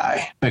this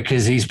guy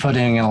because he's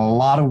putting in a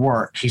lot of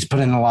work. He's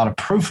putting in a lot of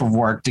proof of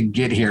work to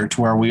get here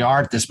to where we are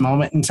at this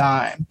moment in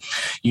time.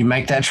 You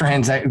make that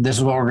transaction. This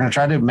is what we're going to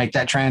try to do, make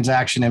that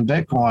transaction in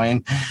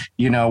Bitcoin.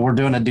 We're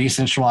doing a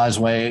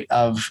decentralized way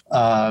of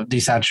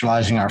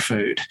decentralizing our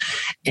food.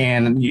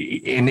 And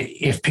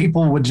if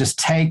people would just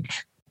take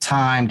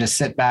time to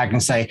sit back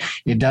and say,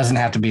 it doesn't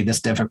have to be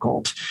this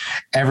difficult.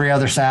 Every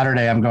other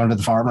Saturday, I'm going to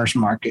the farmer's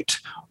market.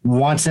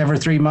 Once every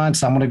 3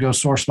 months, I'm going to go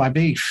source my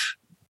beef.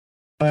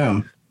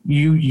 Boom.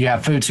 You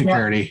have food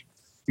security.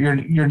 Yeah.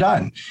 You're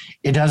done.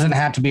 It doesn't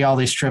have to be all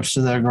these trips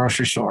to the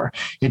grocery store.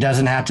 It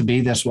doesn't have to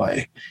be this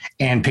way.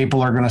 And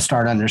people are going to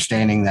start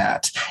understanding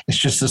that. It's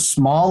just a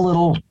small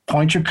little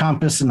point your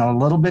compass in a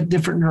little bit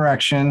different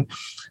direction.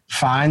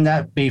 Find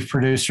that beef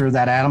producer,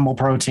 that animal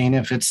protein.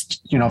 If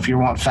it's, if you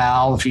want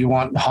fowl, if you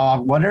want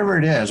hog, whatever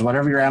it is,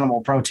 whatever your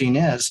animal protein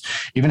is,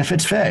 even if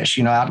it's fish,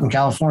 out in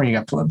California,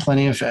 you got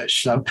plenty of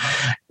fish. So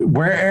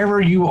wherever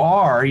you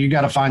are, you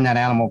got to find that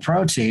animal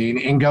protein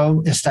and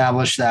go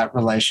establish that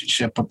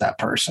relationship with that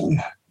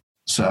person.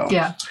 So,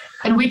 yeah.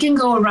 And we can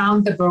go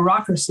around the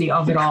bureaucracy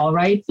of it all,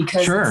 right?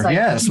 Because sure,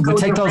 yes. We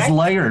take those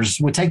layers.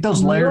 We take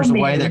those layers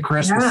away that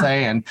Chris was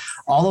saying.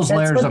 All those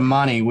layers of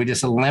money, we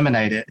just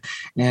eliminate it.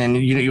 And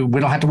we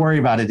don't have to worry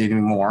about it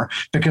anymore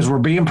because we're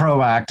being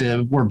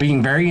proactive. We're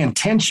being very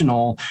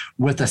intentional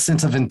with a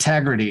sense of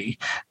integrity.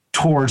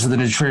 towards the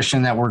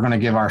nutrition that we're going to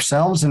give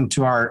ourselves and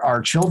to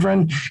our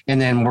children. And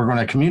then we're going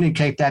to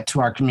communicate that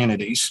to our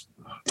communities.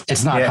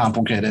 It's not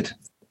complicated.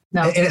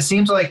 No. And it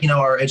seems like,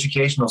 our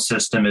educational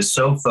system is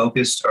so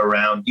focused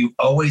around you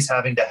always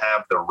having to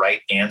have the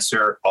right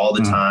answer all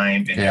the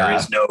time. And there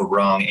is no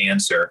wrong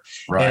answer.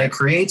 Right. And it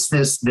creates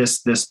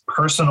this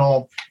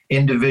personal,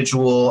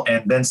 individual,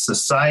 and then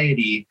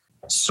society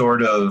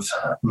sort of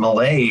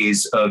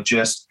malaise of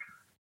just,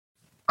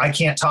 I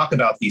can't talk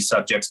about these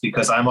subjects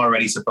because I'm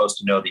already supposed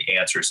to know the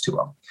answers to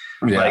them.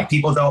 Yeah. Like,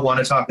 people don't want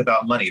to talk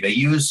about money. They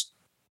use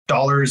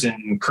dollars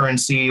and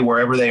currency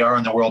wherever they are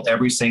in the world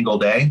every single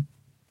day.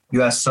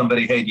 You ask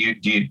somebody, hey,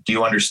 do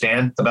you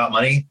understand about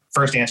money?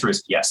 First answer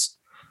is yes.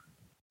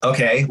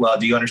 Okay, well,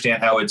 do you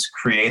understand how it's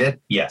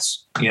created?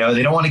 Yes. They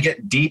don't want to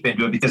get deep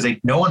into it because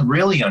no one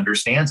really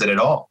understands it at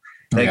all.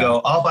 They go,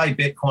 I'll buy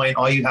Bitcoin.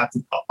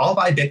 I'll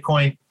buy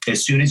Bitcoin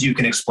as soon as you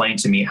can explain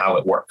to me how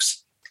it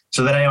works.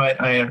 So then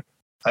I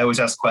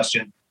always ask the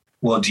question,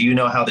 well, do you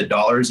know how the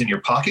dollars in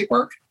your pocket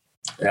work?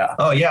 Yeah.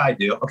 Oh, yeah, I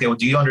do. Okay, well,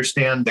 do you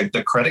understand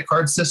the credit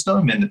card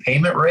system and the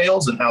payment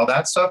rails and how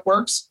that stuff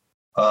works?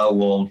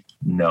 Well,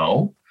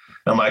 no.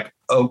 I'm like,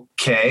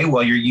 okay,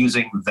 well, you're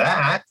using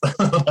that.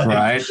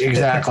 Right,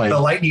 exactly. The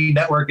Lightning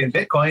Network and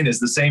Bitcoin is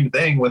the same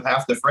thing with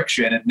half the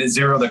friction and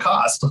zero the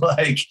cost. So,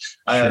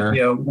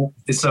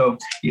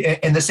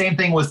 and the same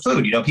thing with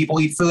food. People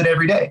eat food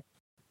every day.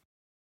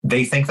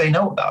 They think they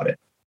know about it,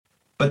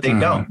 but they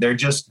don't. They're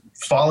just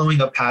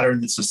following a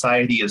pattern that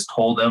society has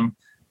told them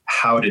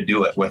how to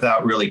do it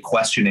without really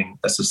questioning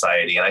a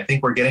society. And I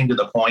think we're getting to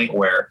the point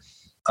where,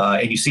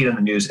 and you see it in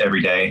the news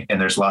every day, and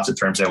there's lots of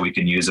terms that we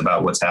can use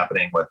about what's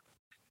happening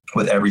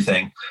with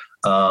everything.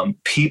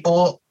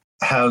 People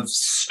have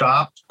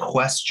stopped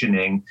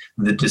questioning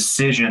the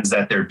decisions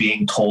that they're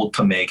being told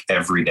to make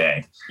every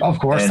day. Of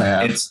course, and they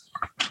have.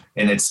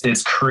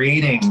 It's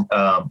creating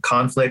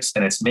conflicts,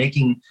 and it's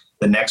making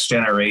the next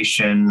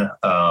generation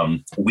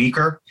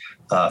weaker,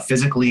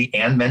 physically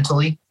and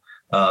mentally.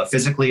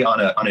 Physically on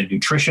a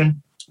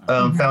nutrition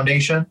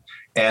foundation,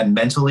 and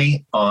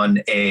mentally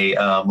on a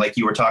like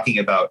you were talking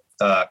about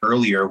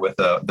earlier with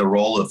the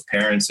role of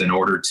parents in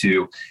order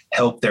to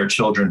help their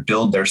children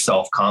build their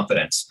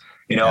self-confidence.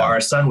 Our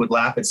son would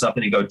laugh at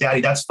something and go, "Daddy,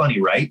 that's funny,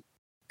 right?"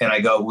 And I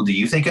go, "Well, do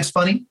you think it's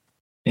funny?"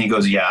 And he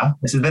goes, "Yeah."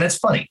 I said, "Then it's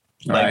funny."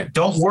 Like,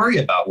 don't worry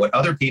about what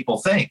other people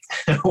think.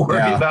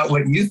 Worry about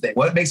what you think.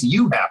 What makes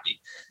you happy?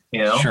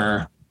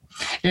 Sure.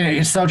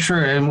 It's so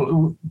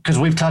true. Because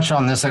we've touched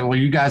on this.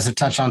 You guys have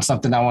touched on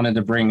something I wanted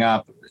to bring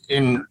up.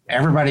 In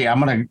everybody,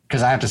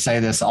 because I have to say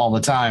this all the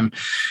time.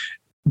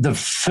 The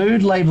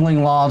food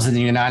labeling laws in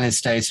the United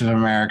States of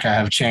America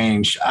have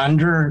changed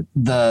under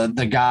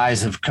the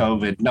guise of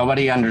COVID.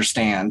 Nobody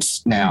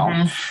understands now.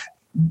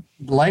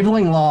 Mm-hmm.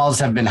 Labeling laws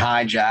have been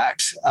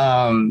hijacked.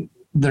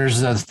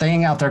 There's a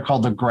thing out there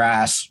called the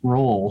GRAS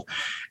rule.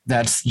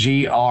 That's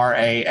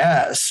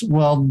GRAS.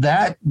 Well,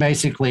 that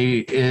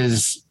basically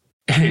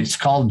it's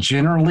called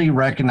generally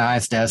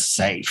recognized as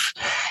safe.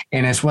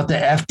 And it's what the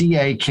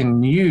FDA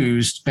can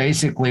use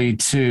basically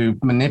to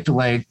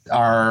manipulate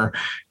our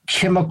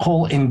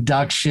chemical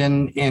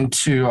induction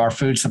into our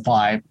food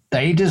supply.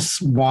 They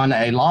just won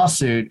a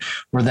lawsuit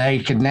where they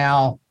could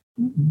now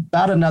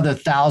about another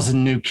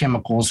 1,000 new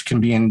chemicals can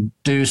be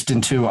induced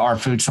into our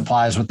food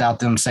supplies without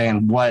them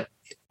saying what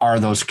are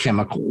those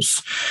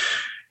chemicals.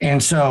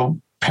 And so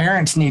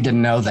parents need to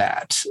know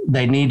that.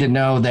 They need to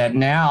know that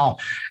now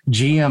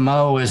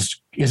GMO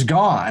is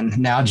gone.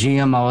 Now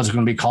GMO is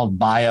going to be called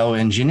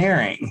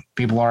bioengineering.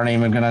 People aren't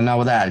even going to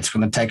know that. It's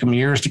going to take them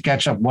years to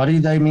catch up. What do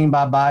they mean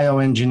by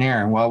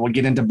bioengineering? Well, we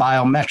get into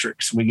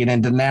biometrics. We get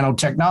into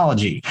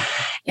nanotechnology.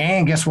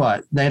 And guess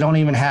what? They don't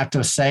even have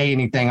to say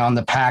anything on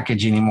the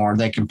package anymore.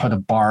 They can put a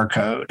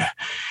barcode.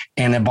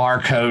 And the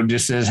barcode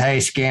just says, hey,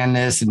 scan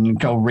this and you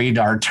go read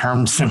our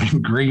terms of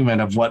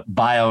agreement of what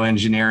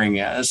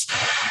bioengineering is.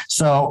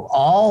 So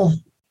all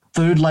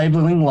food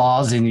labeling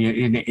laws,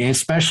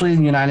 especially in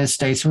the United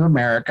States of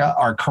America,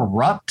 are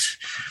corrupt.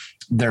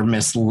 They're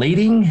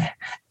misleading,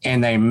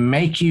 and they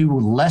make you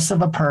less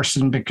of a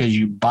person because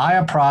you buy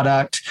a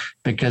product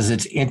because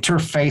it's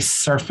interface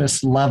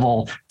surface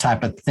level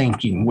type of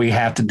thinking. We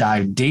have to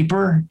dive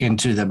deeper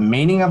into the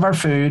meaning of our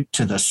food,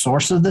 to the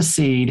source of the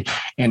seed,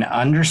 and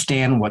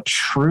understand what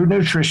true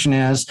nutrition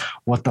is,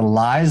 what the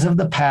lies of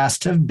the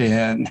past have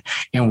been,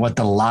 and what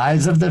the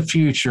lies of the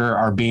future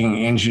are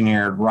being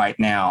engineered right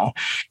now.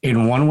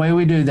 And one way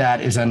we do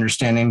that is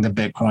understanding the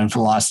Bitcoin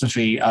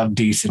philosophy of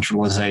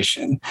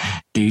decentralization,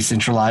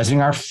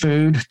 decentralizing our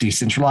food,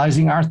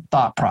 decentralizing our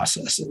thought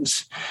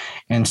processes.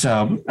 And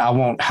so I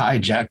won't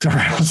hijack the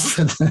rest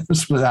of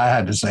this, but I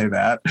had to say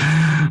that.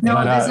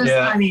 No,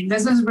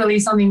 this is really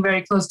something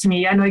very close to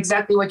me. I know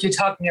exactly what you're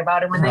talking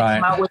about. And when they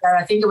came out with that,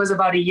 I think it was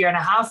about 1.5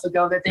 years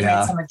ago that they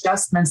made some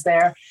adjustments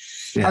there.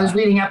 I was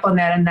reading up on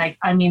that, and like,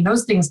 I mean,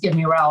 those things get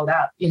me riled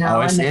up, you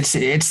know.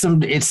 It's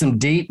some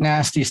deep,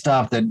 nasty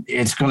stuff that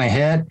it's going to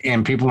hit,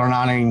 and people are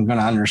not even going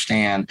to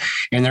understand,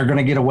 and they're going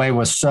to get away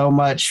with so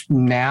much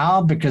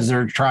now because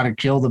they're trying to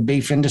kill the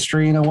beef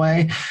industry in a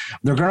way.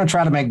 They're going to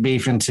try to make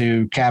beef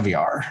into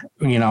caviar,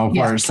 you know,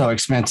 where it's so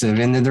expensive,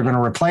 and then they're going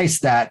to replace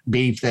that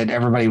beef that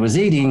everybody was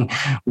eating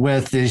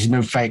with these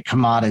new fake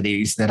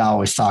commodities that I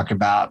always talk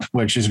about,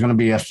 which is going to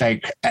be a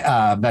fake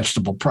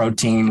vegetable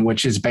protein,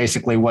 which is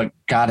basically what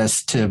got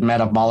us to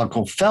metabolic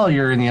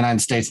failure in the United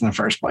States in the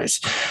first place.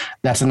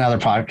 That's another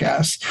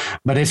podcast,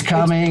 but it's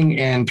coming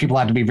and people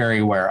have to be very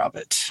aware of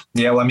it.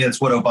 Yeah, well, I mean, that's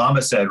what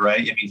Obama said,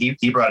 right? I mean,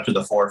 he brought it to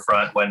the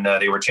forefront when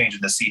they were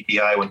changing the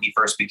CPI when he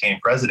first became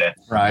president.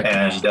 Right.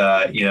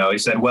 And, you know, he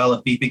said, well,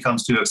 if beef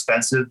becomes too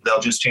expensive,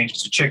 they'll just change it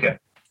to chicken.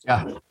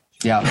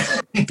 Yeah.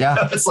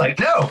 It's like,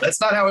 no,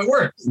 that's not how it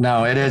works.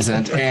 No, it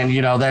isn't. And,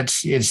 you know,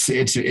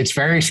 it's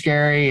very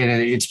scary. And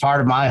it's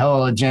part of my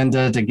whole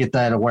agenda to get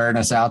that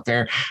awareness out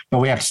there. But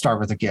we have to start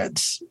with the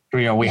kids.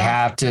 You know, we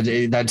have to,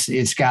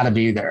 it's got to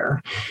be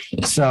there.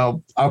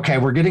 So, okay,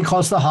 we're getting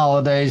close to the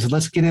holidays.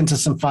 Let's get into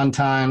some fun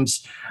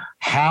times.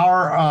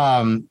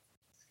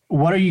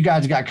 What are you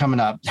guys got coming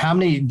up? How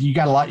many, you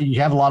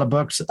have a lot of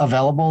books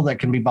available that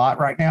can be bought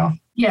right now?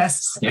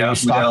 Yes. Yeah,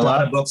 we got a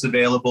lot of books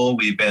available.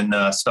 We've been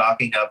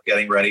stocking up,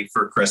 getting ready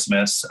for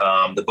Christmas.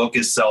 The book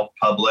is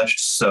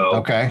self-published,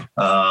 so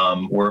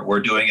we're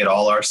doing it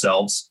all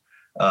ourselves.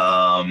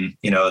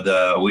 You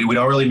know, we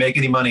don't really make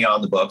any money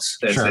on the books.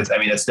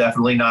 It's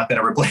definitely not going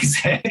to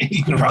replace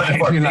any of our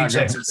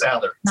paychecks or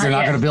salary. You're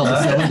not going to build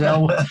the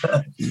Citadel.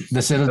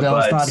 The Citadel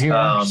is not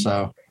here,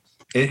 so.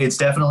 It's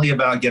definitely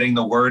about getting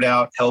the word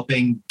out,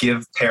 helping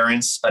give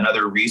parents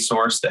another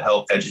resource to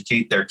help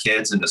educate their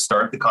kids and to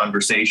start the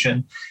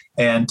conversation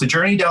and to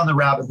journey down the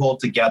rabbit hole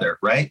together,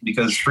 right?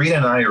 Because Frida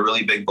and I are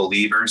really big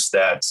believers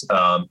that,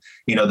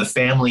 you know, the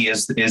family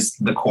is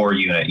the core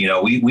unit. You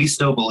know, we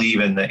still believe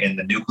in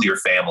the nuclear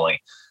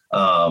family,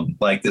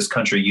 like this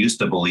country used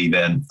to believe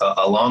in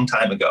a long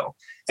time ago.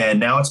 And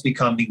now it's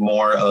becoming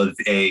more of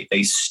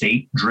a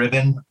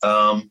state-driven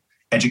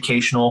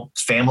educational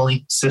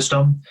family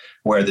system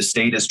where the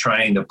state is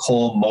trying to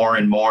pull more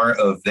and more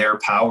of their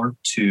power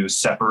to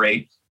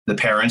separate the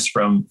parents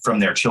from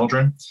their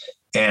children.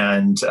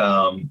 And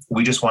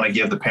we just want to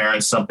give the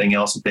parents something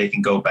else that they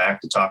can go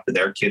back to talk to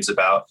their kids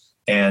about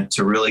and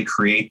to really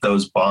create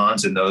those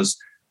bonds and those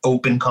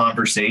open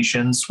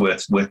conversations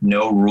with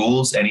no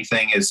rules.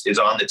 Anything is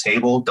on the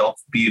table. Don't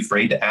be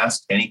afraid to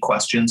ask any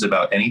questions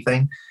about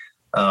anything.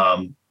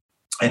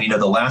 And, you know,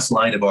 the last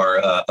line of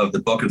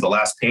the book, or the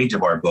last page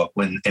of our book,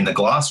 when in the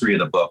glossary of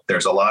the book,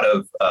 there's a lot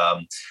of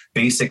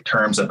basic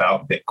terms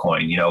about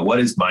Bitcoin. You know, what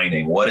is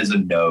mining? What is a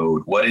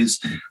node?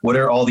 What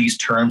are all these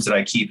terms that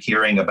I keep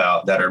hearing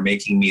about that are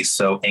making me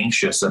so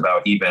anxious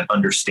about even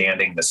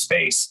understanding the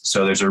space?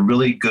 So there's a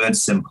really good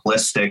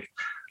simplistic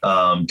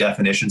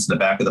definitions in the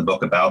back of the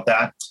book about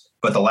that.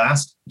 But the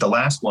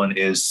last one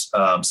is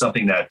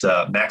something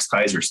that Max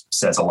Kaiser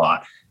says a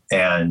lot.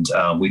 And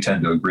we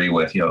tend to agree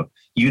with, you know,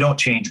 you don't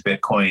change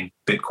Bitcoin,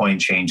 Bitcoin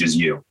changes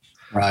you.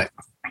 Right.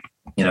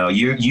 You know,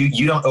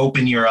 you don't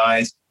open your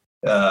eyes.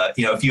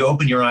 You know, if you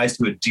open your eyes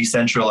to a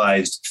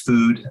decentralized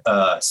food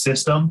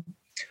system,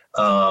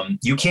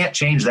 you can't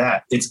change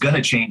that. It's going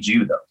to change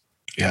you, though.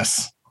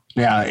 Yes.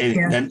 Yeah,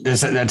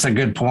 that's a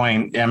good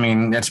point. I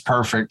mean, that's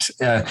perfect.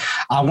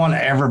 I want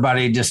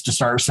everybody just to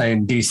start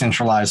saying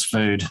decentralized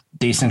food,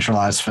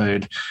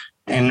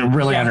 and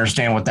really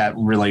understand what that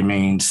really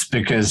means.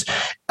 Because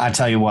I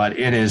tell you what,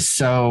 it is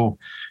so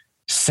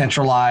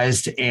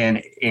centralized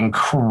and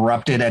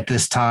corrupted at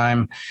this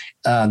time.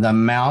 The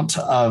amount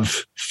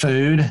of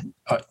food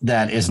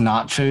that is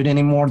not food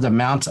anymore, the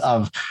amount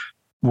of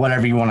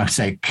whatever you want to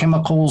say,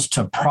 chemicals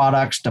to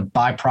products to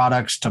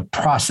byproducts to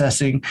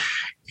processing,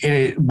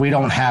 we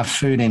don't have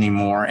food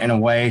anymore. In a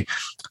way,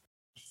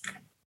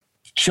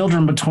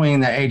 children between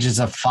the ages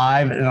of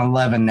 5 and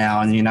 11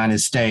 now in the United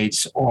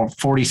States, or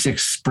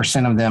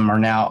 46% of them are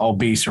now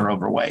obese or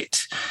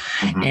overweight.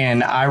 Mm-hmm.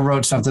 And I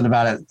wrote something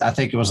about it, I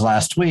think it was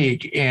last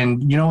week.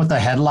 And you know what the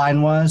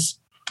headline was?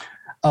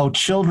 Oh,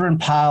 children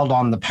piled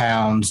on the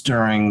pounds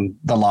during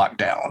the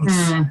lockdowns.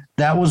 Mm-hmm.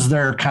 That was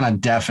their kind of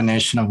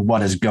definition of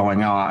what is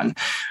going on.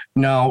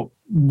 No,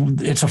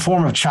 it's a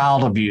form of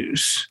child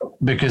abuse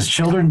because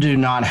children do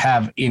not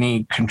have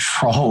any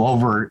control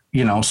over,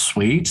 you know,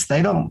 sweets.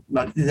 They don't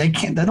have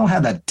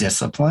that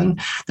discipline.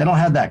 They don't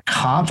have that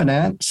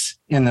confidence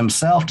in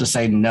themselves to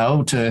say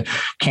no to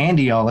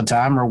candy all the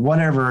time or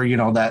whatever, you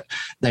know, that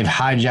they've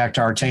hijacked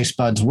our taste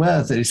buds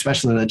with,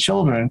 especially the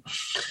children.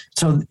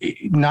 So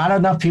not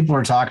enough people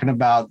are talking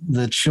about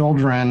the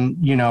children,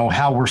 you know,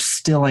 how we're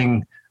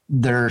stealing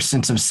their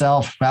sense of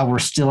self, how we're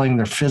stealing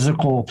their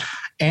physical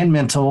and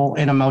mental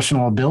and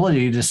emotional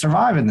ability to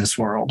survive in this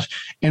world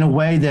in a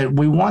way that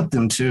we want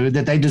them to,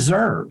 that they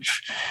deserve.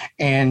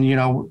 And,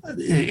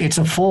 it's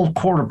a full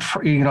quarter,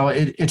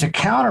 it's a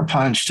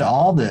counterpunch to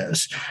all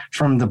this,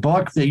 from the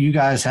book that you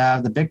guys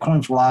have, the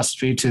Bitcoin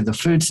philosophy, to the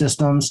food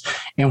systems.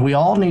 And we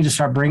all need to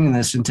start bringing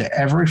this into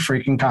every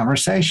freaking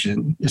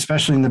conversation,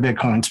 especially in the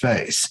Bitcoin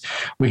space.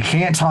 We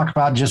can't talk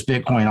about just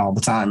Bitcoin all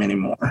the time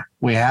anymore.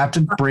 We have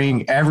to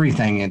bring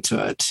everything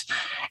into it.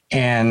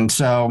 And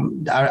so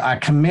I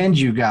commend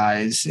you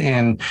guys.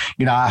 And,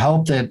 I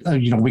hope that,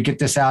 we get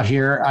this out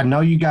here. I know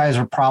you guys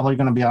are probably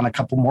going to be on a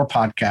couple more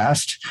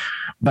podcasts,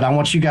 but I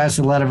want you guys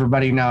to let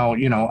everybody know,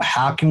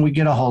 how can we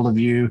get a hold of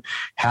you?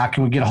 How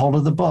can we get a hold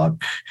of the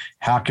book?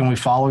 How can we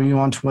follow you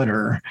on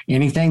Twitter?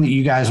 Anything that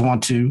you guys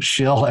want to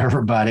shill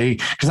everybody,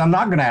 because I'm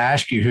not going to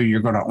ask you who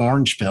you're going to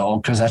orange pill,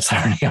 because that's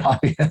already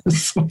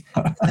obvious.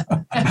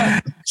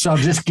 So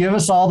just give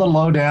us all the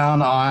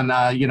lowdown on,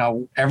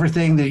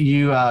 everything that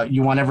you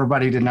want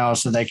everybody to know,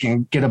 so they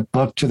can get a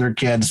book to their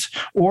kids,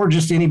 or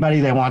just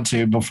anybody they want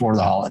to before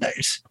the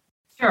holidays.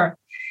 Sure.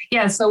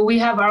 Yeah. So we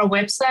have our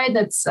website.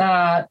 That's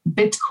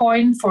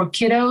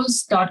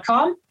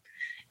bitcoinforkiddos.com.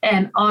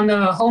 And on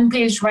the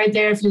homepage right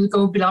there, if you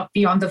go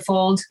beyond the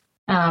fold,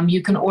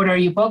 you can order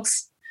your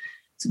books.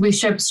 So we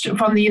ship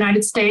from the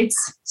United States.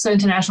 So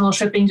international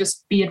shipping,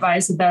 just be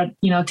advised that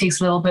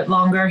takes a little bit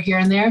longer here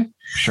and there.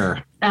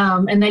 Sure.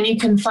 And then you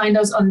can find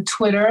us on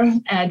Twitter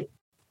at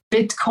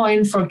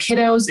Bitcoin for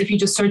Kiddos. If you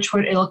just search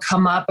for it, it'll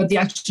come up. But the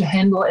actual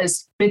handle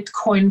is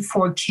Bitcoin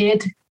for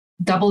Kid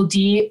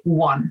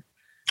D1.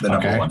 The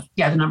number one.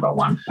 Yeah, the number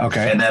one.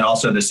 Okay. And then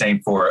also the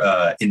same for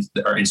our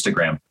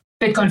Instagram.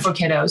 Bitcoin for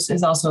Kiddos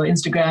is also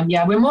Instagram.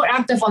 Yeah, we're more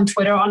active on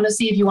Twitter.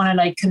 Honestly, if you want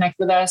to connect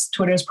with us,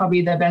 Twitter is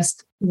probably the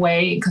best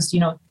way, because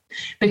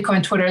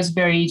Bitcoin Twitter is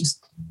very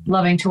just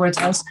loving towards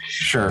us.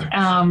 Sure.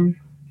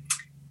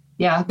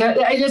 Yeah,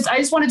 I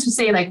just wanted to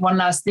say one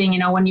last thing.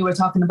 When you were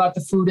talking about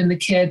the food and the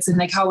kids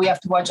and how we have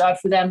to watch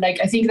out for them,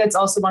 I think that's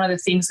also one of the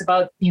things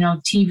about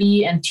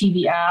TV and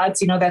TV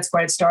ads. That's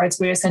where it starts.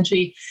 We're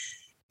essentially,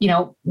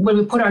 when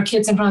we put our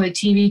kids in front of the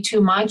TV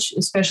too much,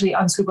 especially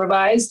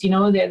unsupervised,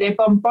 they're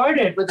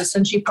bombarded with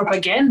essentially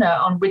propaganda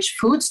on which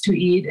foods to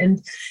eat.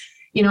 And,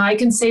 I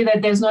can say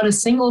that there's not a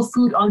single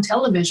food on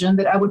television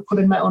that I would put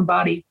in my own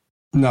body.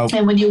 No.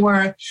 And when you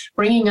were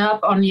bringing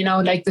up on,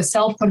 the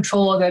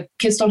self-control, that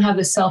kids don't have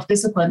the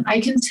self-discipline, I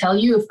can tell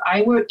you, if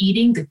I were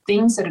eating the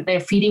things that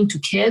they're feeding to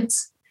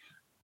kids,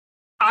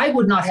 I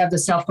would not have the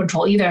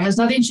self-control either. It has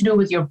nothing to do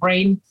with your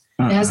brain.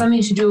 It has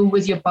something to do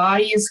with your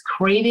body's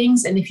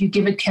cravings. And if you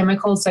give it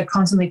chemicals that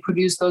constantly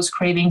produce those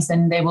cravings,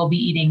 then they will be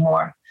eating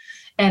more.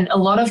 And a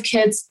lot of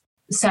kids,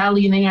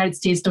 sadly, in the United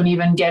States, don't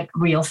even get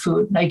real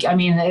food. I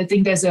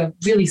think there's a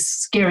really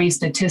scary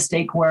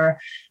statistic where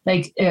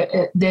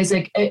there's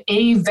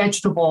a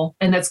vegetable,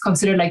 and that's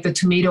considered the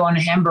tomato on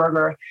a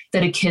hamburger,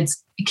 that a kid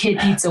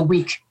eats a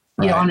week,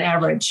 on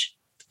average.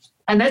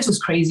 And that's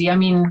just crazy.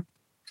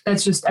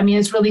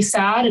 It's really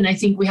sad. And I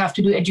think we have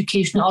to do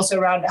education also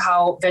around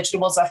how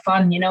vegetables are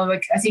fun.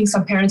 I think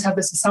some parents have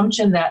this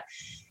assumption that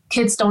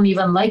kids don't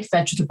even like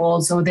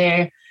vegetables, so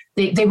they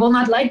will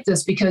not like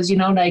this because,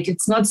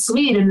 it's not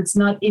sweet, and it's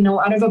not,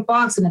 out of a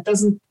box, and it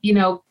doesn't,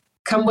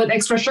 come with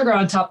extra sugar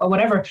on top or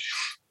whatever.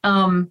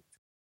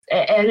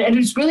 And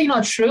it's really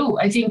not true.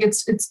 I think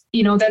it's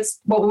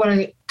that's what we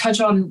want to touch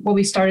on, what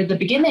we started at the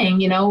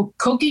beginning,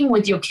 cooking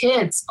with your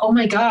kids. Oh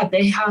my God,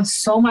 they have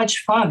so much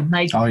fun.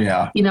 Oh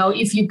yeah.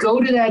 If you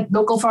go to that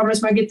local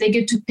farmer's market, they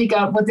get to pick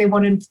out what they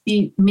want to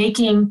be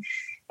making.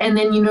 And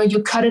then,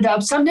 you cut it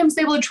up. Sometimes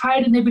they will try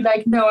it and they'll be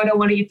like, no, I don't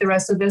want to eat the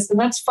rest of this. And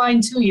that's fine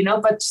too,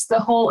 but just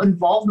the whole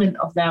involvement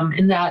of them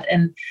in that.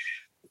 And,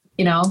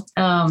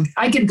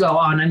 I could go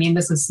on.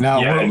 This is. No,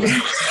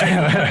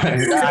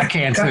 I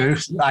can't too.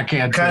 I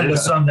can't kind of to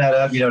sum that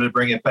up, to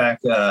bring it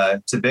back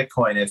to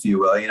Bitcoin, if you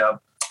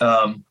will,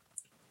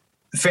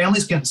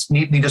 families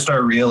need to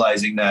start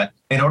realizing that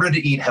in order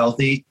to eat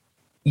healthy,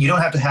 you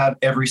don't have to have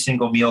every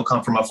single meal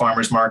come from a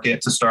farmer's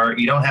market to start.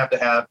 You don't have to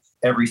have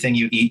everything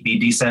you eat be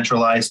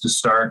decentralized to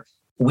start.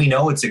 We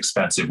know it's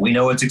expensive. We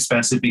know it's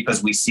expensive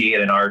because we see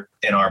it in our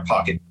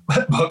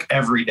pocketbook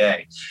every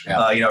day.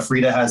 Yeah.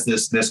 Frida has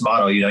this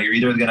motto. You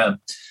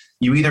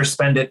either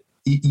spend the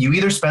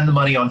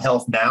money on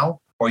health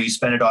now, or you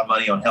spend it on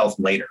money on health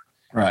later.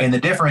 Right. And the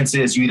difference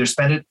is you either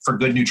spend it for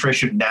good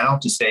nutrition now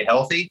to stay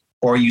healthy,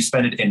 or you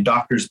spend it in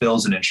doctor's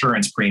bills and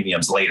insurance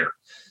premiums later.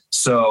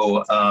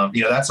 So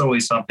that's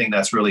always something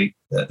that's really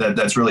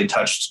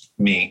touched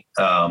me.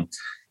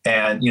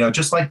 And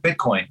just like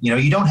Bitcoin,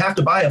 you don't have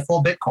to buy a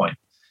full Bitcoin.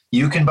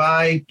 You can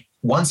buy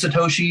one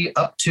Satoshi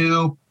up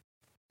to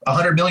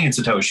 100 million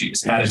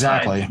Satoshis at a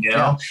time.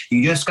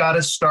 You just got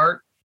to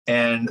start.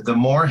 And the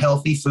more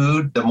healthy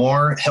food, the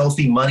more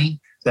healthy money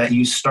that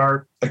you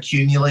start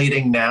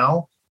accumulating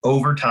now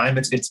over time,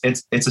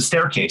 it's a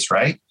staircase,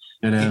 right?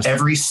 It is.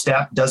 Every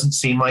step doesn't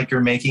seem like you're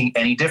making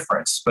any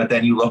difference, but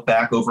then you look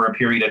back over a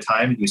period of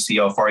time and you see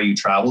how far you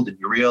traveled, and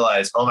you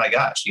realize, oh my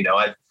gosh,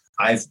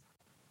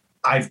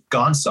 I've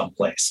gone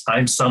someplace.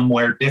 I'm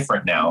somewhere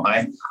different now.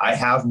 I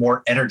have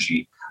more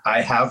energy.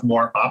 I have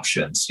more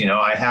options.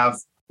 I have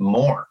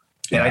more.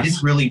 And I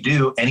didn't really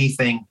do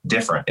anything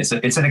different. It's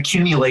an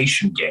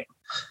accumulation game,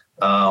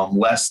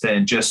 less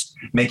than just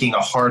making a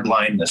hard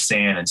line in the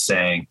sand and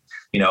saying,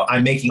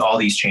 I'm making all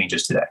these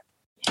changes today.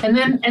 And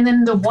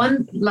then the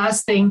one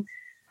last thing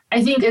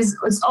I think is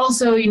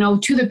also,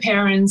 to the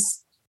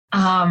parents,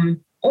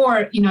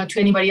 or, to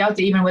anybody out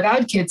there, even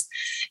without kids,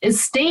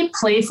 is stay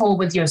playful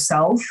with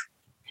yourself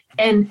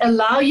and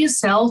allow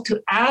yourself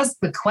to ask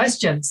the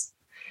questions.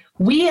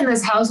 We in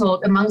this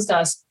household amongst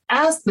us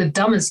ask the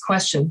dumbest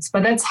questions,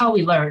 but that's how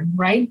we learn,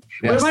 right?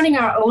 Yes. We're running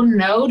our own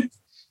node,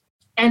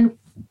 and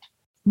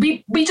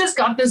we just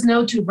got this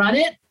node to run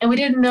it, and we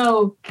didn't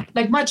know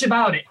much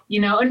about it,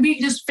 and we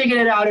just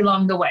figured it out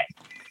along the way,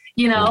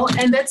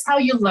 and that's how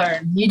you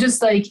learn. You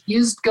just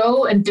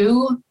go and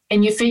do,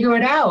 and you figure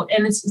it out.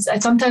 And it's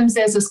sometimes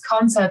there's this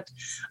concept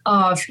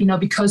of,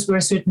 because we're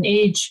a certain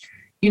age,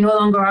 you no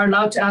longer are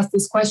allowed to ask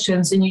these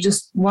questions, and you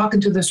just walk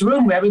into this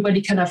room where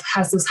everybody kind of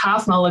has this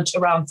half knowledge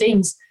around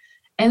things,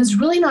 and it's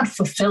really not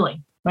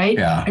fulfilling, right?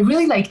 Yeah. I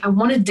really I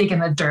want to dig in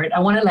the dirt. I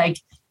want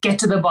to get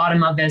to the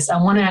bottom of this.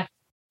 I want to,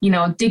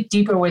 dig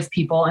deeper with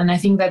people. And I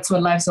think that's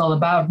what life's all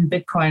about. And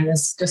Bitcoin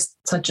is just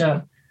such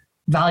a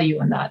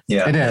value in that.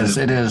 Yeah, it is.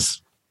 It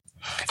is.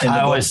 Go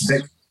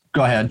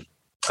ahead.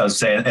 I was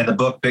saying, and the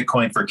book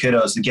Bitcoin for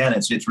Kiddos, again,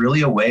 it's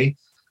really a way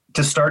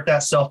to start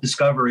that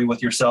self-discovery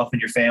with yourself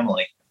and your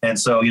family. And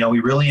so, we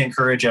really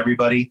encourage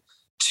everybody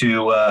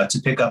to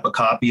pick up a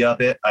copy of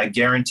it. I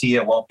guarantee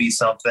it won't be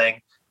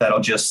something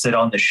that'll just sit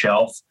on the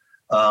shelf.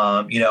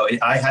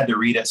 I had to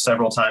read it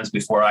several times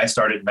before I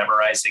started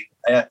memorizing.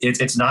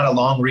 It's not a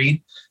long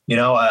read.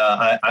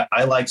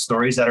 I like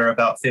stories that are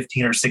about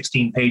 15 or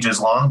 16 pages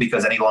long,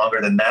 because any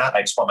longer than that,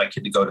 I just want my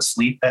kid to go to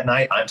sleep at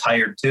night. I'm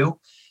tired too.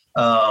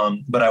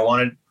 But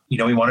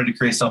we wanted to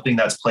create something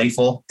that's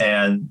playful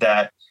and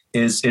that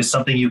is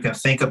something you can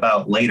think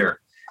about later.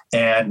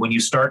 And when you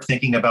start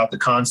thinking about the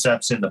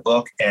concepts in the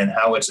book and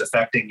how it's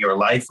affecting your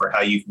life, or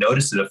how you've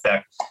noticed it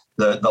affect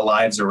the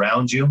lives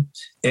around you,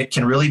 it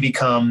can really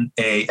become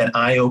an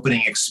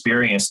eye-opening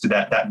experience to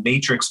that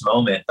matrix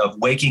moment of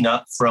waking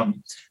up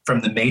from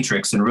the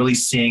matrix and really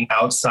seeing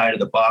outside of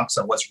the box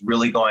on what's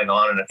really going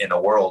on in the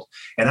world.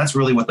 And that's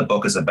really what the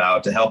book is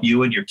about, to help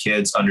you and your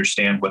kids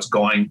understand what's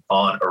going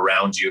on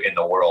around you in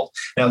the world.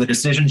 Now, the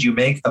decisions you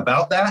make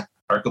about that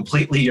are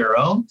completely your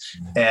own,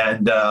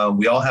 and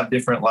we all have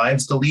different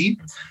lives to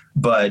lead,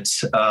 but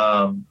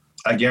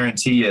I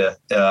guarantee you,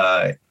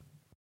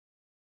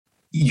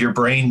 your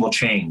brain will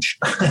change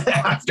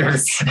after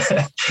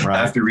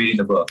reading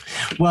the book.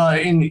 Well,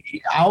 and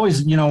I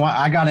always,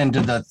 I got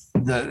into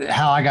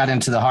how I got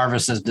into the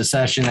Harvest of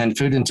Decession and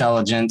food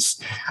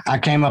intelligence. I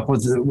came up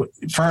with,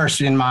 first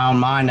in my own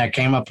mind, I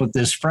came up with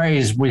this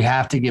phrase: we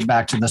have to get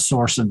back to the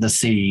source of the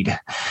seed.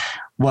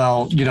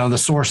 Well, the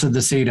source of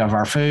the seed of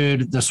our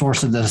food, the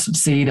source of the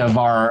seed of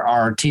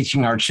our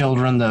teaching our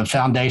children the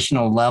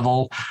foundational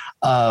level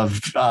of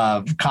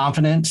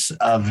confidence,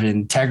 of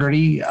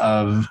integrity,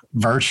 of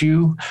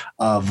virtue,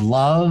 of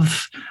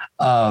love,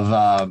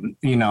 of,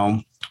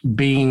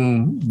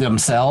 being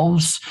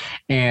themselves.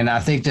 And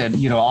I think that,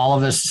 all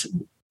of us,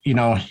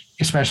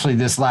 especially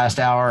this last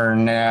hour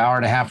and an hour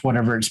and a half,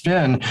 whatever it's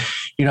been,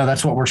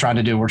 that's what we're trying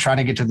to do. We're trying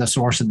to get to the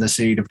source of the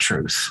seed of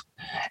truth.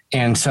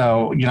 And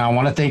so, I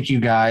want to thank you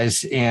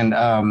guys.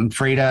 And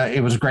Frida,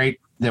 it was great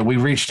that we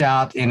reached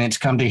out, and it's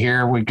come to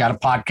here. We've got a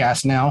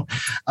podcast now.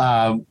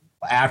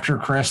 After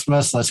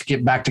Christmas, let's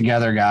get back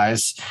together,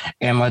 guys,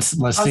 and let's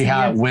see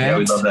how it went. Yeah,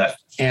 we love that.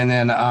 And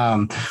then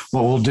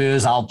what we'll do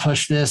is I'll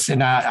push this,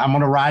 and I'm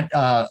going to write.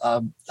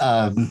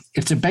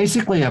 It's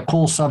basically a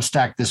cool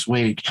Substack this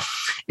week.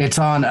 It's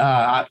on.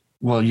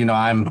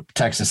 I'm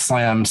Texas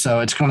Slim, so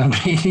it's going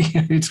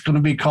to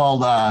be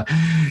called,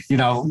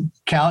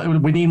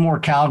 we need more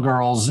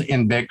cowgirls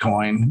in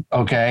Bitcoin.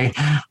 Okay.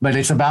 But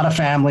it's about a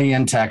family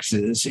in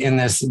Texas. And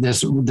this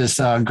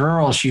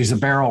girl, she's a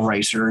barrel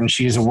racer and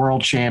she's a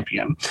world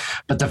champion,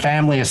 but the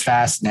family is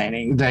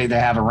fascinating. They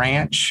have a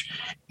ranch,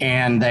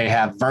 and they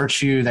have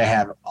virtue. They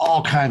have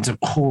all kinds of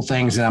cool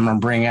things that I'm going to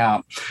bring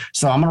out.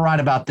 So I'm going to write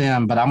about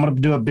them, but I'm going to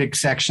do a big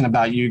section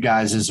about you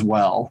guys as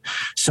well.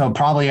 So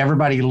probably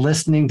everybody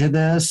listening to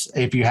this,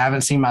 if you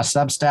haven't seen my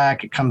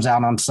Substack, it comes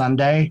out on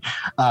Sunday.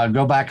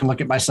 Go back and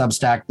look at my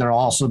Substack. There'll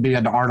also be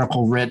an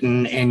article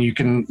written, and you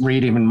can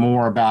read even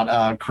more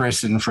about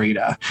Chris and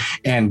Frida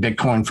and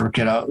Bitcoin for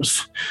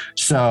Kiddos.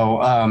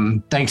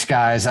 So thanks,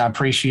 guys. I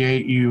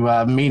appreciate you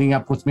meeting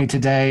up with me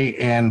today,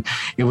 and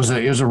it was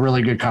a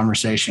really good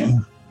conversation.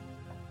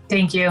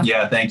 Thank you.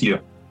 Yeah, thank you.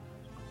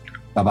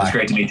 Bye-bye. It's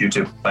great to meet you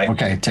too. Bye.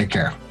 Okay, take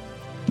care.